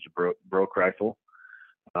rifle versus a broke rifle.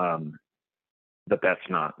 But that's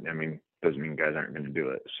not, doesn't mean guys aren't going to do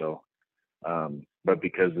it. So, but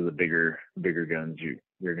because of the bigger guns,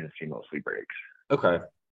 you're going to see mostly brakes. Okay.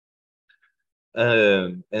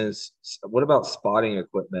 And what about spotting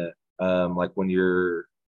equipment? Like when you're,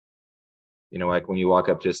 like when you walk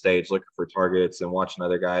up to a stage looking for targets and watching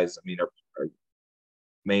other guys, are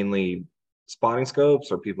mainly spotting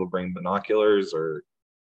scopes, or people bring binoculars, or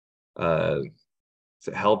does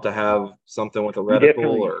it help to have something with a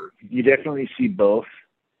reticle? You definitely see both.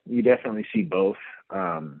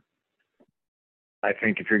 I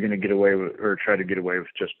think if you're going to get away with, or try to get away with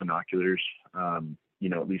just binoculars, at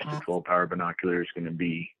least a 12 power binocular is going to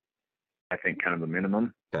be, I think, kind of a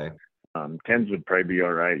minimum. Okay. 10s would probably be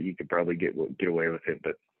all right. You could probably get away with it,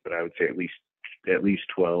 but I would say at least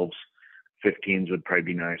 12s. 15s would probably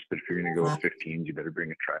be nice, but if you're going to go with 15s, you better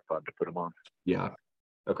bring a tripod to put them on. Yeah.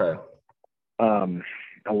 Okay.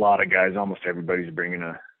 A lot of guys, almost everybody's bringing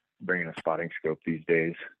a spotting scope these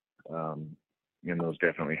days, and those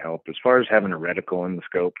definitely help. As far as having a reticle in the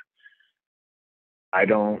scope, I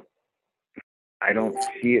don't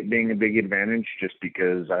see it being a big advantage, just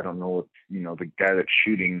because I don't know if, the guy that's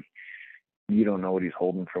shooting, you don't know what he's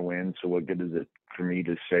holding for wind. So what good is it for me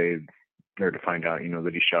to say, or to find out,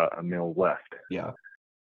 that he shot a mil left? Yeah.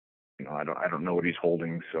 I don't know what he's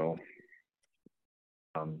holding. So,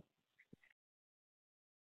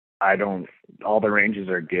 all the ranges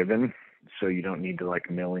are given, so you don't need to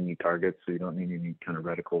mill any targets. So you don't need any kind of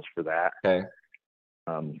reticles for that. Okay.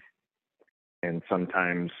 And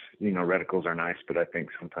sometimes, reticles are nice, but I think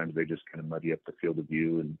sometimes they just kind of muddy up the field of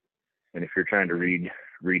view. And if you're trying to read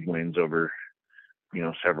winds over,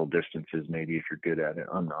 several distances, maybe if you're good at it.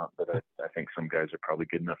 I'm not, but I think some guys are probably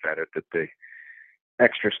good enough at it that the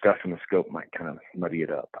extra stuff in the scope might kind of muddy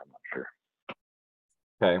it up. I'm not sure.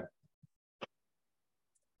 Okay.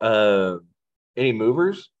 Any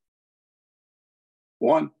movers?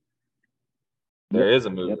 One. There is a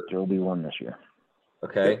mover. Yep, there'll be one this year.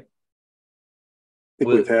 Okay. Yep. I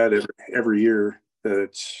think we've had every year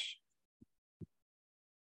that's,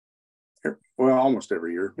 almost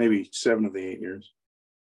every year, maybe 7 of the 8 years.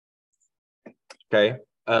 Okay.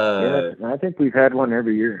 Yeah, I think we've had one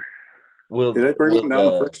every year. Did I bring them down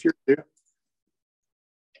the first year too?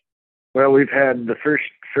 Well, we've had the first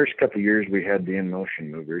couple of years we had the in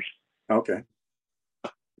motion movers. Okay.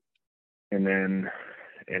 And then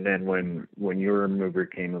when your mover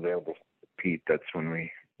came available, Pete, that's when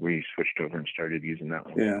we switched over and started using that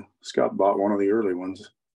one. Yeah, Scott bought one of the early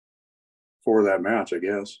ones for that match, I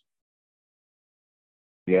guess.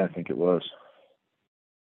 Yeah, I think it was.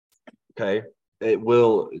 Okay. It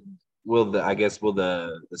will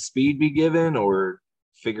the speed be given, or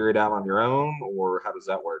figure it out on your own, or how does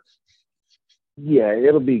that work? Yeah,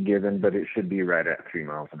 it'll be given, but it should be right at 3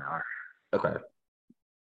 miles an hour. Okay.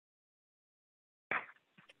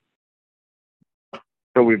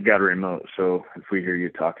 So we've got a remote, so if we hear you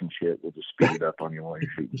talking shit, we'll just speed it up on you while you're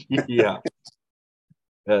shooting. Yeah.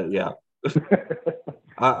 Yeah.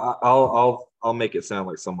 I'll make it sound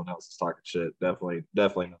like someone else is talking shit. Definitely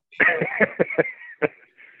not.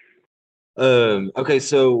 Okay,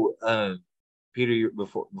 so Peter,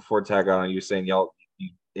 before tag on, you were saying you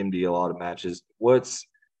MD a lot of matches. What's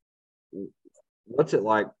it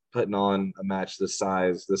like putting on a match this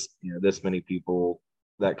size, this many people,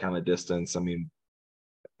 that kind of distance? I mean,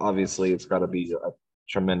 obviously it's got to be a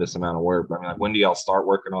tremendous amount of work. But I mean, like, when do y'all start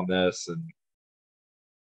working on this? And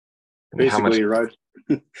I mean, Basically, right.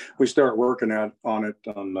 We start working on it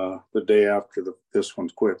on the day after this one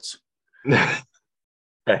quits. Yeah,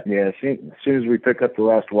 as soon as we pick up the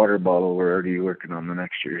last water bottle, we're already working on the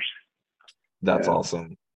next year's. That's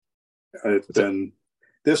awesome.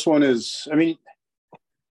 This one is, I mean,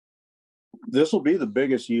 this will be the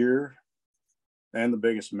biggest year and the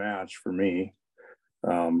biggest match for me.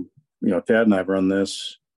 You know, Tad and I've run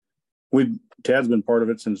this. Tad's been part of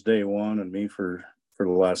it since day one, and me for the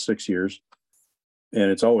last 6 years. And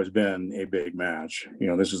it's always been a big match. You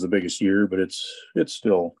know, this is the biggest year, but it's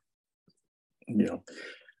still, you know,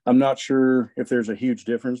 I'm not sure if there's a huge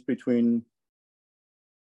difference between,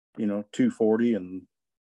 you know, 240 and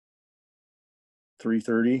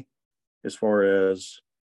 330 as far as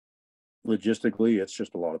logistically. It's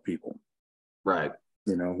just a lot of people. Right.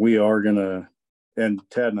 You know, we are going to, and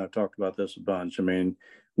Tad and I have talked about this a bunch. I mean,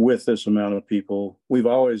 with this amount of people, we've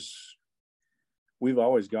always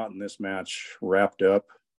gotten this match wrapped up,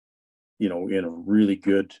 you know, in a really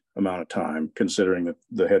good amount of time, considering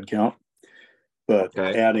the head count. But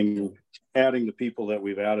adding the people that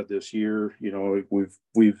we've added this year, you know,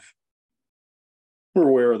 we're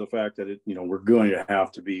aware of the fact that you know, we're going to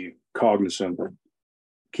have to be cognizant of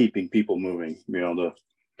keeping people moving, you know,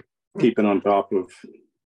 keeping on top of,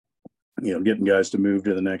 you know, getting guys to move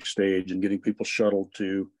to the next stage and getting people shuttled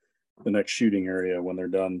to the next shooting area when they're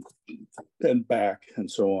done and back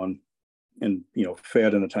and so on, and, you know,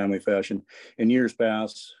 fed in a timely fashion. In years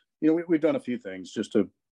past, you know, we've done a few things just to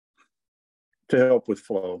help with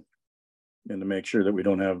flow and to make sure that we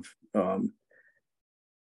don't have,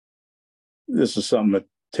 this is something that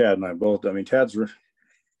Tad and I both, I mean,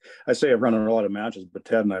 I say I've run a lot of matches, but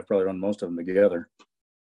Tad and I have probably run most of them together.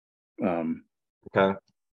 You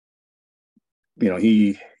know,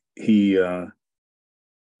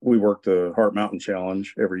 we work the Heart Mountain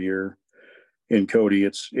Challenge every year in Cody.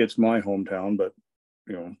 It's my hometown, but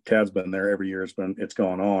you know, Tad's been there every year. It's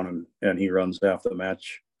gone on, and he runs half the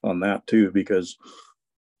match on that too, because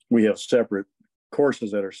we have separate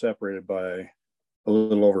courses that are separated by a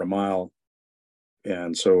little over a mile.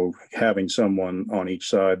 And so having someone on each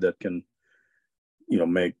side that can, you know,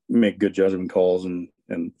 make good judgment calls and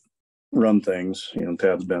run things, you know,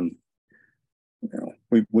 Tad's been, you know,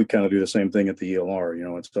 we kind of do the same thing at the ELR. You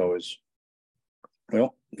know, it's always,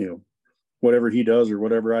 well, you know, whatever he does or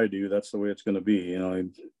whatever I do, that's the way it's going to be. You know,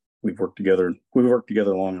 we've worked together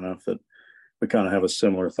long enough that we kind of have a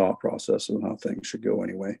similar thought process of how things should go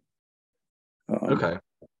anyway. Okay.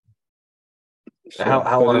 So,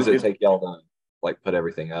 how long does it take y'all to like put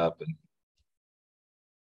everything up? And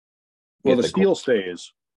well, the steel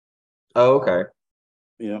stays. Oh, okay.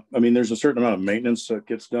 Yeah, I mean, there's a certain amount of maintenance that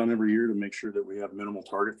gets done every year to make sure that we have minimal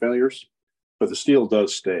target failures, but the steel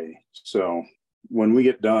does stay. So when we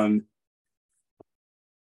get done,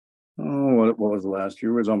 what was the last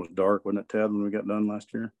year? It was almost dark, wasn't it, Ted, when we got done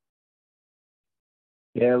last year?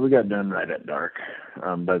 Yeah, we got done right at dark.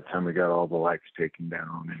 By the time we got all the lights taken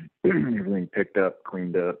down and everything picked up,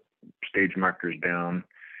 cleaned up, stage markers down.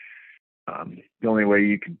 The only way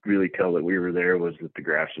you could really tell that we were there was that the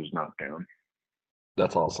grass was knocked down.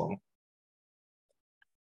 That's awesome.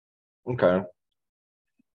 Okay.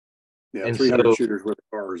 Yeah, and 300 shooters with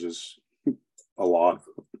cars is a lot.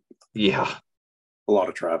 Yeah. A lot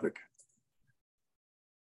of traffic.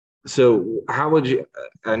 So how would you,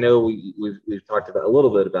 I know we've talked about a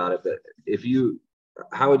little bit about it, but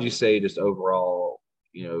how would you say just overall,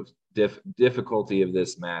 you know, difficulty of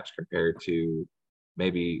this match compared to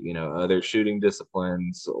maybe, you know, other shooting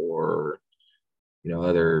disciplines or, you know,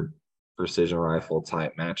 other precision rifle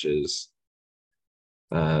type matches?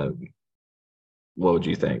 What would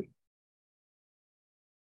you think?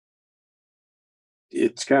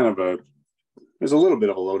 It's kind of there's a little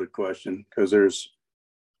bit of a loaded question, because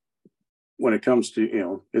when it comes to, you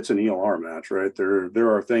know, it's an ELR match, right?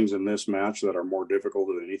 There are things in this match that are more difficult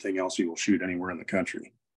than anything else you will shoot anywhere in the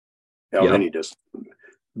country, any discipline.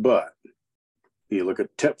 But you look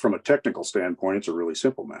at from a technical standpoint, it's a really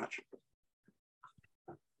simple match.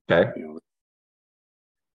 Okay. You know,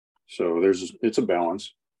 so it's a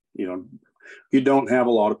balance. You know, you don't have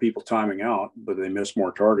a lot of people timing out, but they miss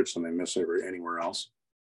more targets than they miss anywhere else.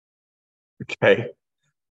 Okay.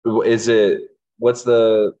 What's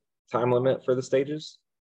the time limit for the stages?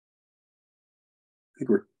 I think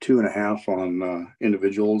we're 2.5 on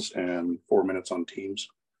individuals and 4 minutes on teams.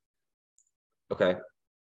 Okay.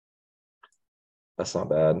 That's not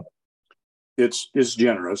bad. It's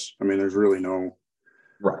generous. I mean, there's really no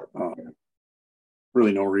right.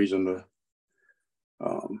 Really no reason to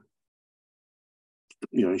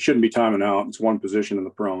you shouldn't be timing out. It's one position in the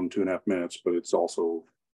prone, 2.5 minutes, but it's also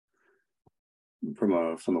from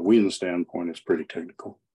a weeding standpoint, it's pretty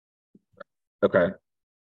technical. Okay.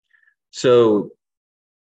 So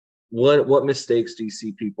what mistakes do you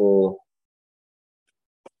see people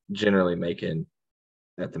generally making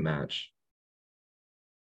at the match?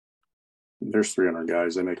 There's 300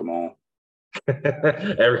 guys. They make them all.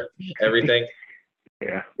 Everything.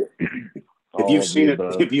 Yeah. If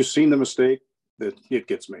you've seen the mistake, that it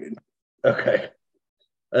gets made. Okay.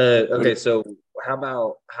 Okay. So how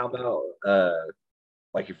about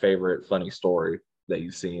like your favorite funny story that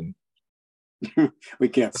you've seen? We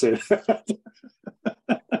can't say that.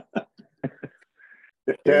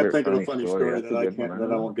 Can't think of a funny story that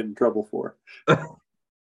I won't get in trouble for.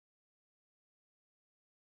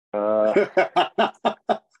 You're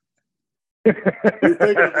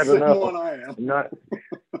thinking of the same one I am.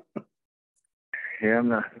 I'm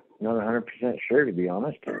not 100% sure, to be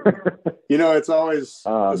honest. It's always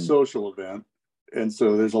a social event, and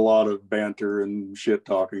so there's a lot of banter and shit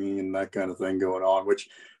talking and that kind of thing going on, which,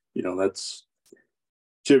 that's,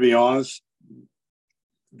 to be honest,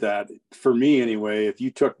 that for me anyway, if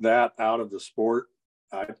you took that out of the sport,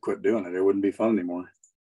 I'd quit doing it. It wouldn't be fun anymore.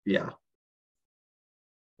 Yeah.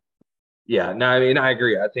 Yeah, no, I mean, I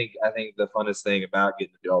agree. I think the funnest thing about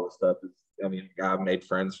getting to do all this stuff is, I've made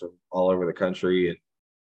friends from all over the country and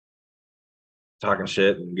talking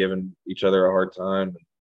shit and giving each other a hard time.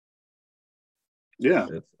 Yeah,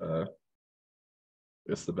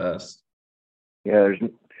 it's the best. Yeah,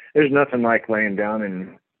 there's nothing like laying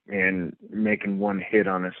down and making one hit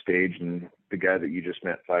on a stage, and the guy that you just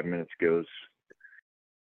met 5 minutes ago is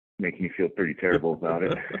making you feel pretty terrible about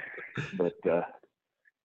it. But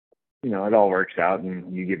it all works out,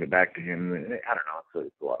 and you give it back to him. I don't know.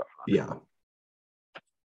 It's a lot of fun. Yeah.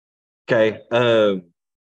 Okay.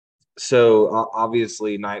 So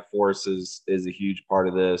obviously Nightforce is a huge part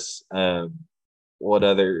of this. What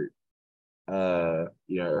other, who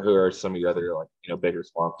are some of your other, bigger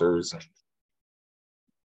sponsors?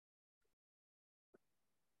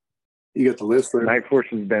 You got the list there? Nightforce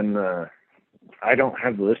has been I don't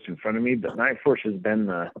have the list in front of me, but Nightforce has been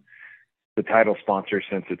the title sponsor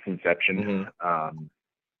since its inception. Mm-hmm.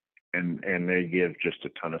 And they give just a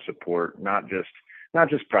ton of support, not just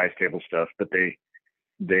prize table stuff, but they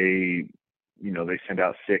send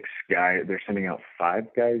out 6 guys. They're sending out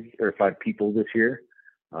 5 guys or 5 people this year.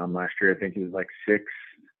 Last year, I think it was like 6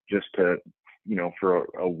 just to, for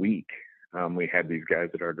a week. We had these guys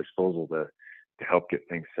at our disposal to help get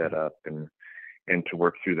things set up and to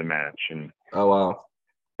work through the match. And oh, wow.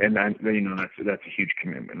 And that's a huge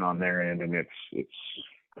commitment on their end, and it's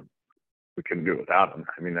we couldn't do it without them.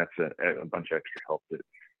 I mean, that's a bunch of extra help that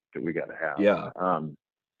we got to have. Yeah.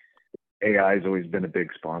 AI has always been a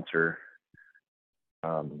big sponsor.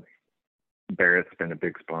 Barrett's been a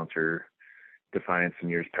big sponsor. Defiance in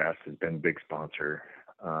years past has been a big sponsor.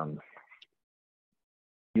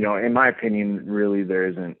 In my opinion, really there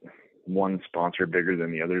isn't one sponsor bigger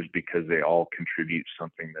than the others, because they all contribute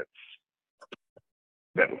something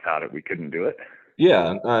that without it we couldn't do it.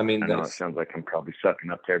 Yeah, I mean, I know it sounds like I'm probably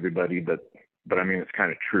sucking up to everybody, but I mean, it's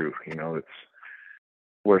kind of true. It's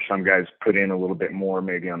where some guys put in a little bit more,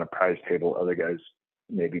 maybe on a prize table. Other guys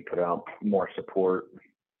maybe put out more support,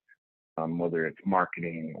 whether it's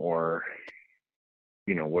marketing or,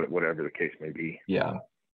 whatever the case may be. Yeah,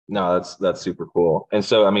 no, that's super cool. And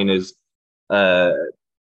so, I mean,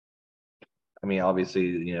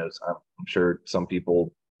 obviously, I'm sure some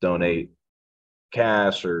people donate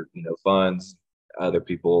cash or, funds, other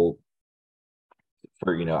people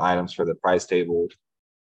for, items for the prize table.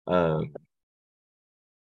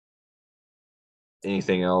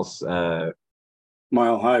 Anything else?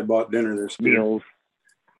 Mile High bought dinner this year. Meals.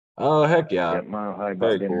 Oh, heck yeah. Yeah, Mile High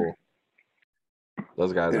Very bought dinner. Cool.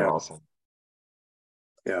 Those guys are awesome.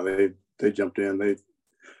 Yeah, they jumped in. They've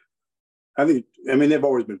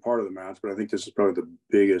always been part of the match, but I think this is probably the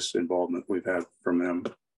biggest involvement we've had from them.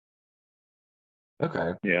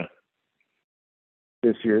 Okay. Yeah.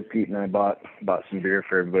 This year, Pete and I bought some beer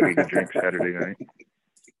for everybody to drink Saturday night.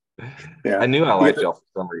 Yeah, I knew I liked y'all for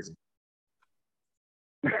some reason.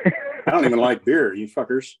 I don't even like beer, you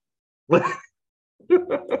fuckers.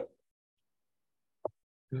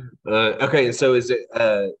 Okay, so is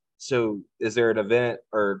there an event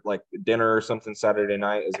or like dinner or something Saturday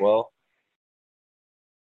night as well?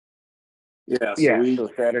 Yeah. So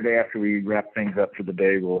Saturday, after we wrap things up for the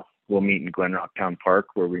day, we'll meet in Glen Rock Town Park,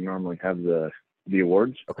 where we normally have the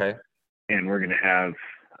awards. Okay. And we're gonna have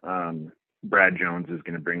Brad Jones is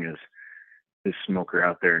gonna bring his smoker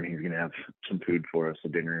out there, and he's gonna have some food for us, a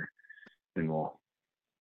dinner, and we'll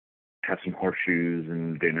have some horseshoes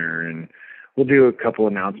and dinner, and we'll do a couple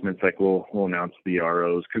announcements. Like we'll announce the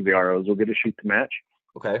ROs, because the ROs will get to shoot the match.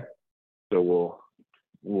 Okay. So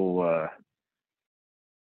we'll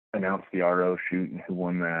announce the RO shoot and who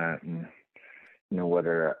won that, and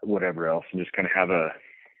whatever else, and just kind of have a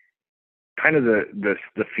kind of the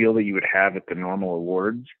feel that you would have at the normal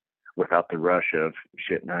awards without the rush of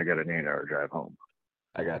shit. Now I got an 8-hour drive home.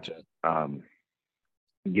 I gotcha.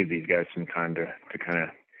 Give these guys some time to kind of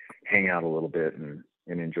hang out a little bit and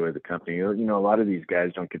enjoy the company. A lot of these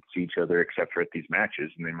guys don't get to see each other except for at these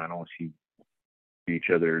matches, and they might only see each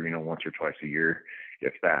other, once or twice a year,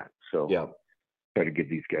 if that. So yeah, try to give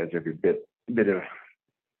these guys every bit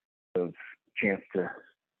of chance to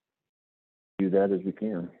do that as we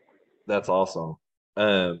can. That's awesome.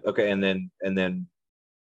 Okay, and then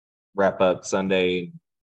wrap up Sunday,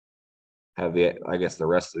 have the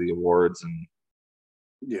rest of the awards, and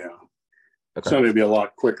yeah. Okay. Sunday will be a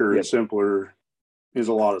lot quicker and simpler. There's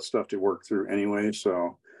a lot of stuff to work through anyway,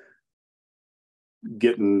 so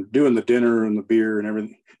doing the dinner and the beer and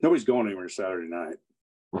everything. Nobody's going anywhere Saturday night.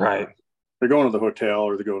 Right. They're going to the hotel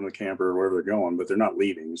or they're going to the camper or wherever they're going, but they're not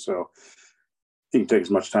leaving. So you can take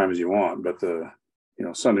as much time as you want. But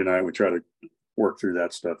Sunday night we try to work through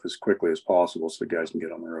that stuff as quickly as possible so the guys can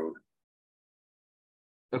get on the road.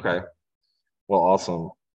 Okay. Well,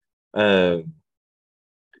 awesome.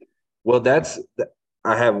 Well,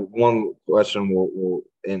 I have one question. We'll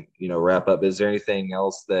wrap up. Is there anything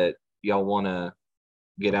else that y'all want to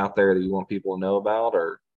get out there that you want people to know about,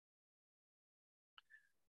 or?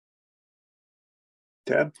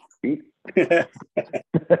 Ted?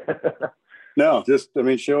 No, just,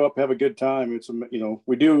 show up, have a good time. It's,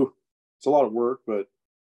 it's a lot of work, but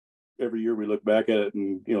every year we look back at it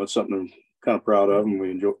and, it's something I'm kind of proud of, and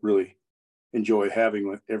we really enjoy having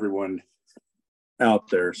with everyone out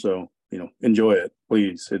there. So, enjoy it,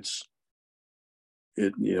 please. It's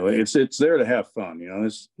there to have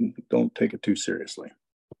fun, don't take it too seriously.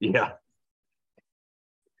 Yeah.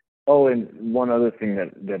 Oh, and one other thing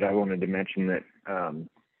that I wanted to mention that,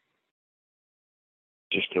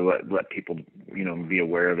 just to let people, be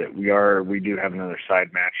aware of it. We do have another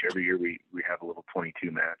side match every year. We have a little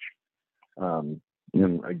 22 match. And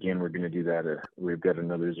again, we're going to do that. We've got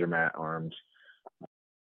another Zermatt Arms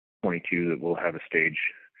 22 that will have a stage,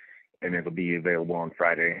 and it'll be available on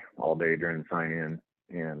Friday all day during the sign-in.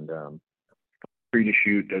 And free to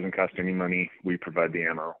shoot, doesn't cost any money. We provide the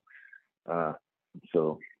ammo.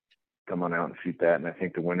 So come on out and shoot that. And I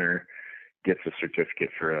think the winner gets a certificate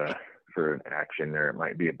for an action, or it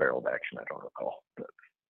might be a barreled action. I don't recall. But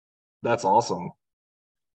that's awesome.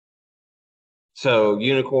 So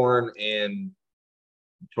unicorn and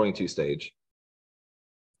 22 stage.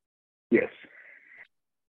 Yes.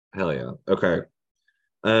 Hell yeah. Okay.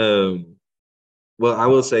 Well, I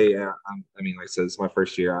will say, like I said, it's my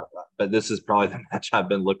first year, but this is probably the match I've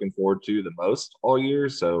been looking forward to the most all year.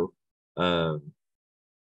 So,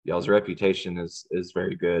 y'all's reputation is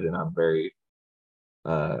very good, and I'm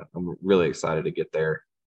really excited to get there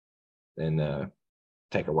and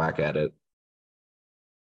take a whack at it.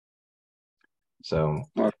 So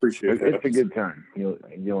I appreciate it. It's a good time.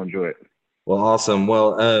 You'll enjoy it. Well, awesome.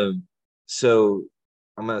 Well, so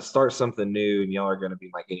I'm gonna start something new, and y'all are gonna be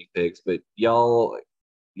my guinea pigs. But y'all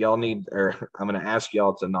need, or I'm gonna ask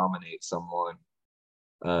y'all to nominate someone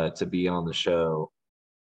to be on the show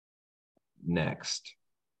next.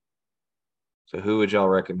 So who would y'all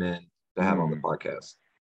recommend to have on the podcast?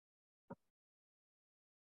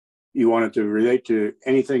 You want it to relate to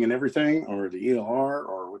anything and everything, or the ELR,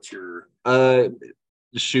 or what's your the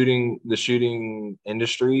shooting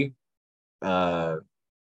industry?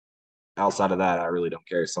 Outside of that, I really don't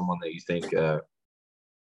care. Someone that you think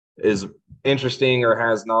is interesting or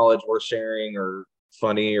has knowledge worth sharing, or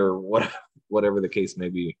funny, or whatever the case may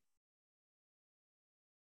be.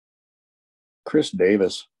 Chris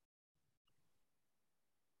Davis.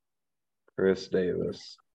 Chris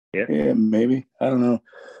Davis. Yeah, maybe. I don't know.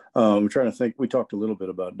 I'm trying to think. We talked a little bit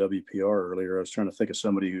about WPR earlier. I was trying to think of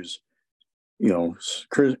somebody who's,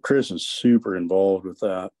 Chris is super involved with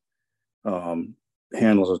that.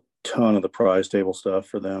 Handles a ton of the prize table stuff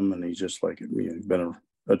for them, and he's just been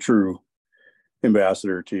a true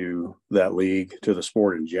ambassador to that league, to the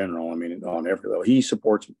sport in general. On every level, he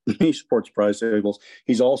supports prize tables.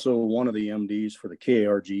 He's also one of the MDs for the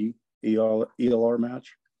KARG ELR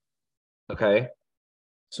match. Okay.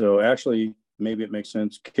 So actually, maybe it makes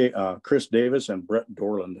sense. Chris Davis and Brett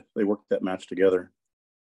Dorland, they worked that match together.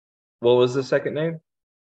 What was the second name?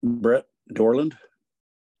 Brett Dorland.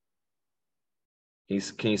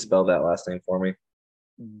 Can you spell that last name for me?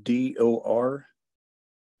 DORLAND.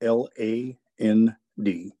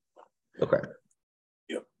 Okay.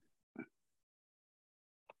 Yep.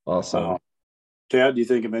 Awesome. Tad, do you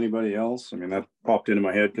think of anybody else? I mean, that popped into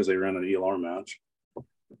my head because they ran an ELR match.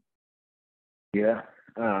 Yeah.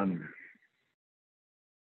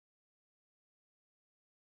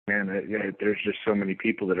 Man, there's just so many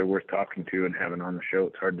people that are worth talking to and having on the show.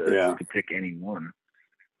 It's hard to pick any one.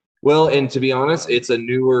 Well, and to be honest, it's a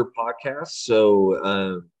newer podcast,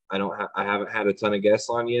 so I haven't had a ton of guests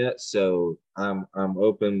on yet. So I'm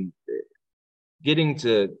open, getting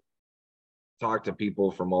to talk to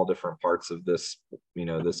people from all different parts of this.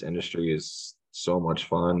 This industry is so much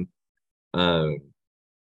fun.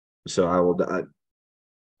 So I will.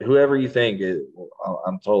 Whoever you think,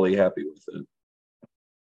 I'm totally happy with it.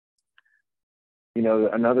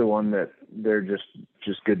 Another one that they're just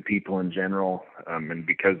good people in general, and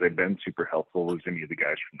because they've been super helpful, is any of the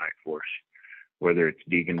guys from Nightforce, whether it's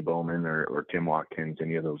Deegan Bowman or Tim Watkins.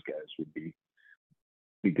 Any of those guys would be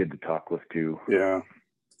good to talk with too. Yeah.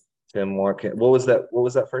 Tim Watkins. What was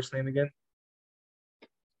that first name again?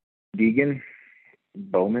 Deegan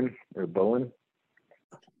Bowman or Bowen.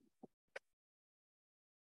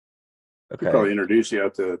 Okay. He'll probably introduce you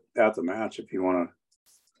at the match if you want to.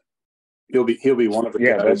 He'll be one of the guys.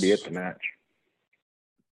 Yeah, that'd be at the match.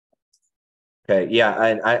 Okay,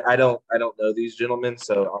 yeah, I don't know these gentlemen,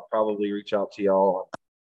 so I'll probably reach out to y'all.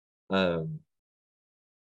 Get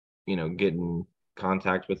in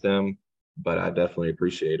contact with them, but I definitely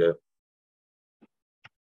appreciate it.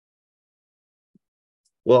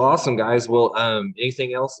 Well, awesome, guys. Well,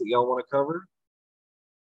 anything else that y'all want to cover?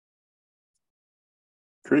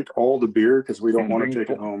 Drink all the beer because we don't want to take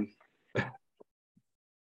it home.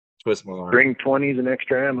 Twist my arm. Bring 20s and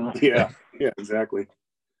extra ammo. Yeah, exactly.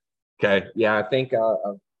 Okay, yeah, I think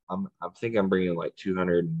I'm bringing like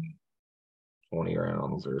 220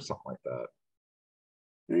 rounds or something like that.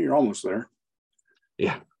 Yeah, you're almost there.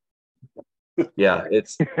 Yeah, yeah.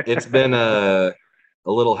 It's been a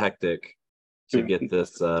little hectic to get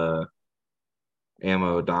this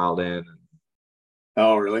ammo dialed in.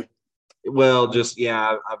 Oh, really? Well, just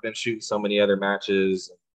I've been shooting so many other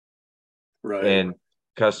matches, right? And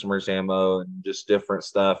customers ammo and just different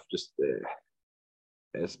stuff. Just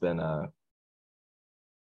it's been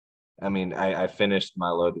I finished my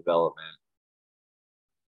load development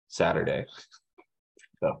Saturday,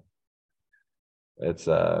 so it's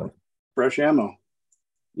fresh ammo.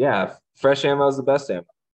 Yeah, fresh ammo is the best ammo.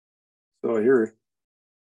 So I hear it.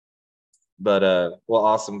 But well,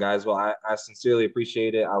 awesome, guys. Well, I sincerely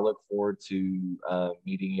appreciate it. I look forward to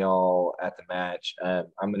meeting y'all at the match.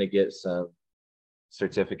 I'm gonna get some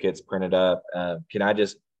certificates printed up. Can I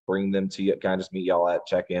just bring them to you? Can I just meet y'all at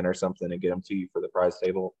check-in or something and get them to you for the prize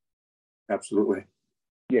table? Absolutely.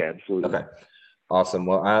 Yeah, absolutely. Okay, awesome.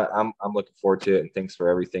 Well, I'm looking forward to it, and thanks for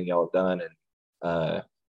everything y'all have done. And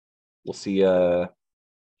we'll see you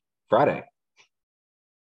Friday.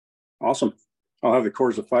 Awesome. I'll have the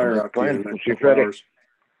cores of fire out to you in the next couple hours.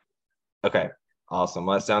 Okay, awesome.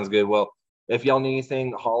 Well, that sounds good. Well, if y'all need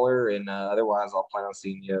anything, holler, and otherwise, I'll plan on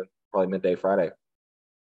seeing you probably midday Friday.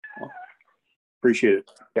 Appreciate it.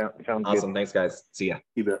 Yeah, sounds awesome. good. Thanks, guys. See ya.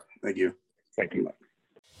 You bet. Thank you. Thank you.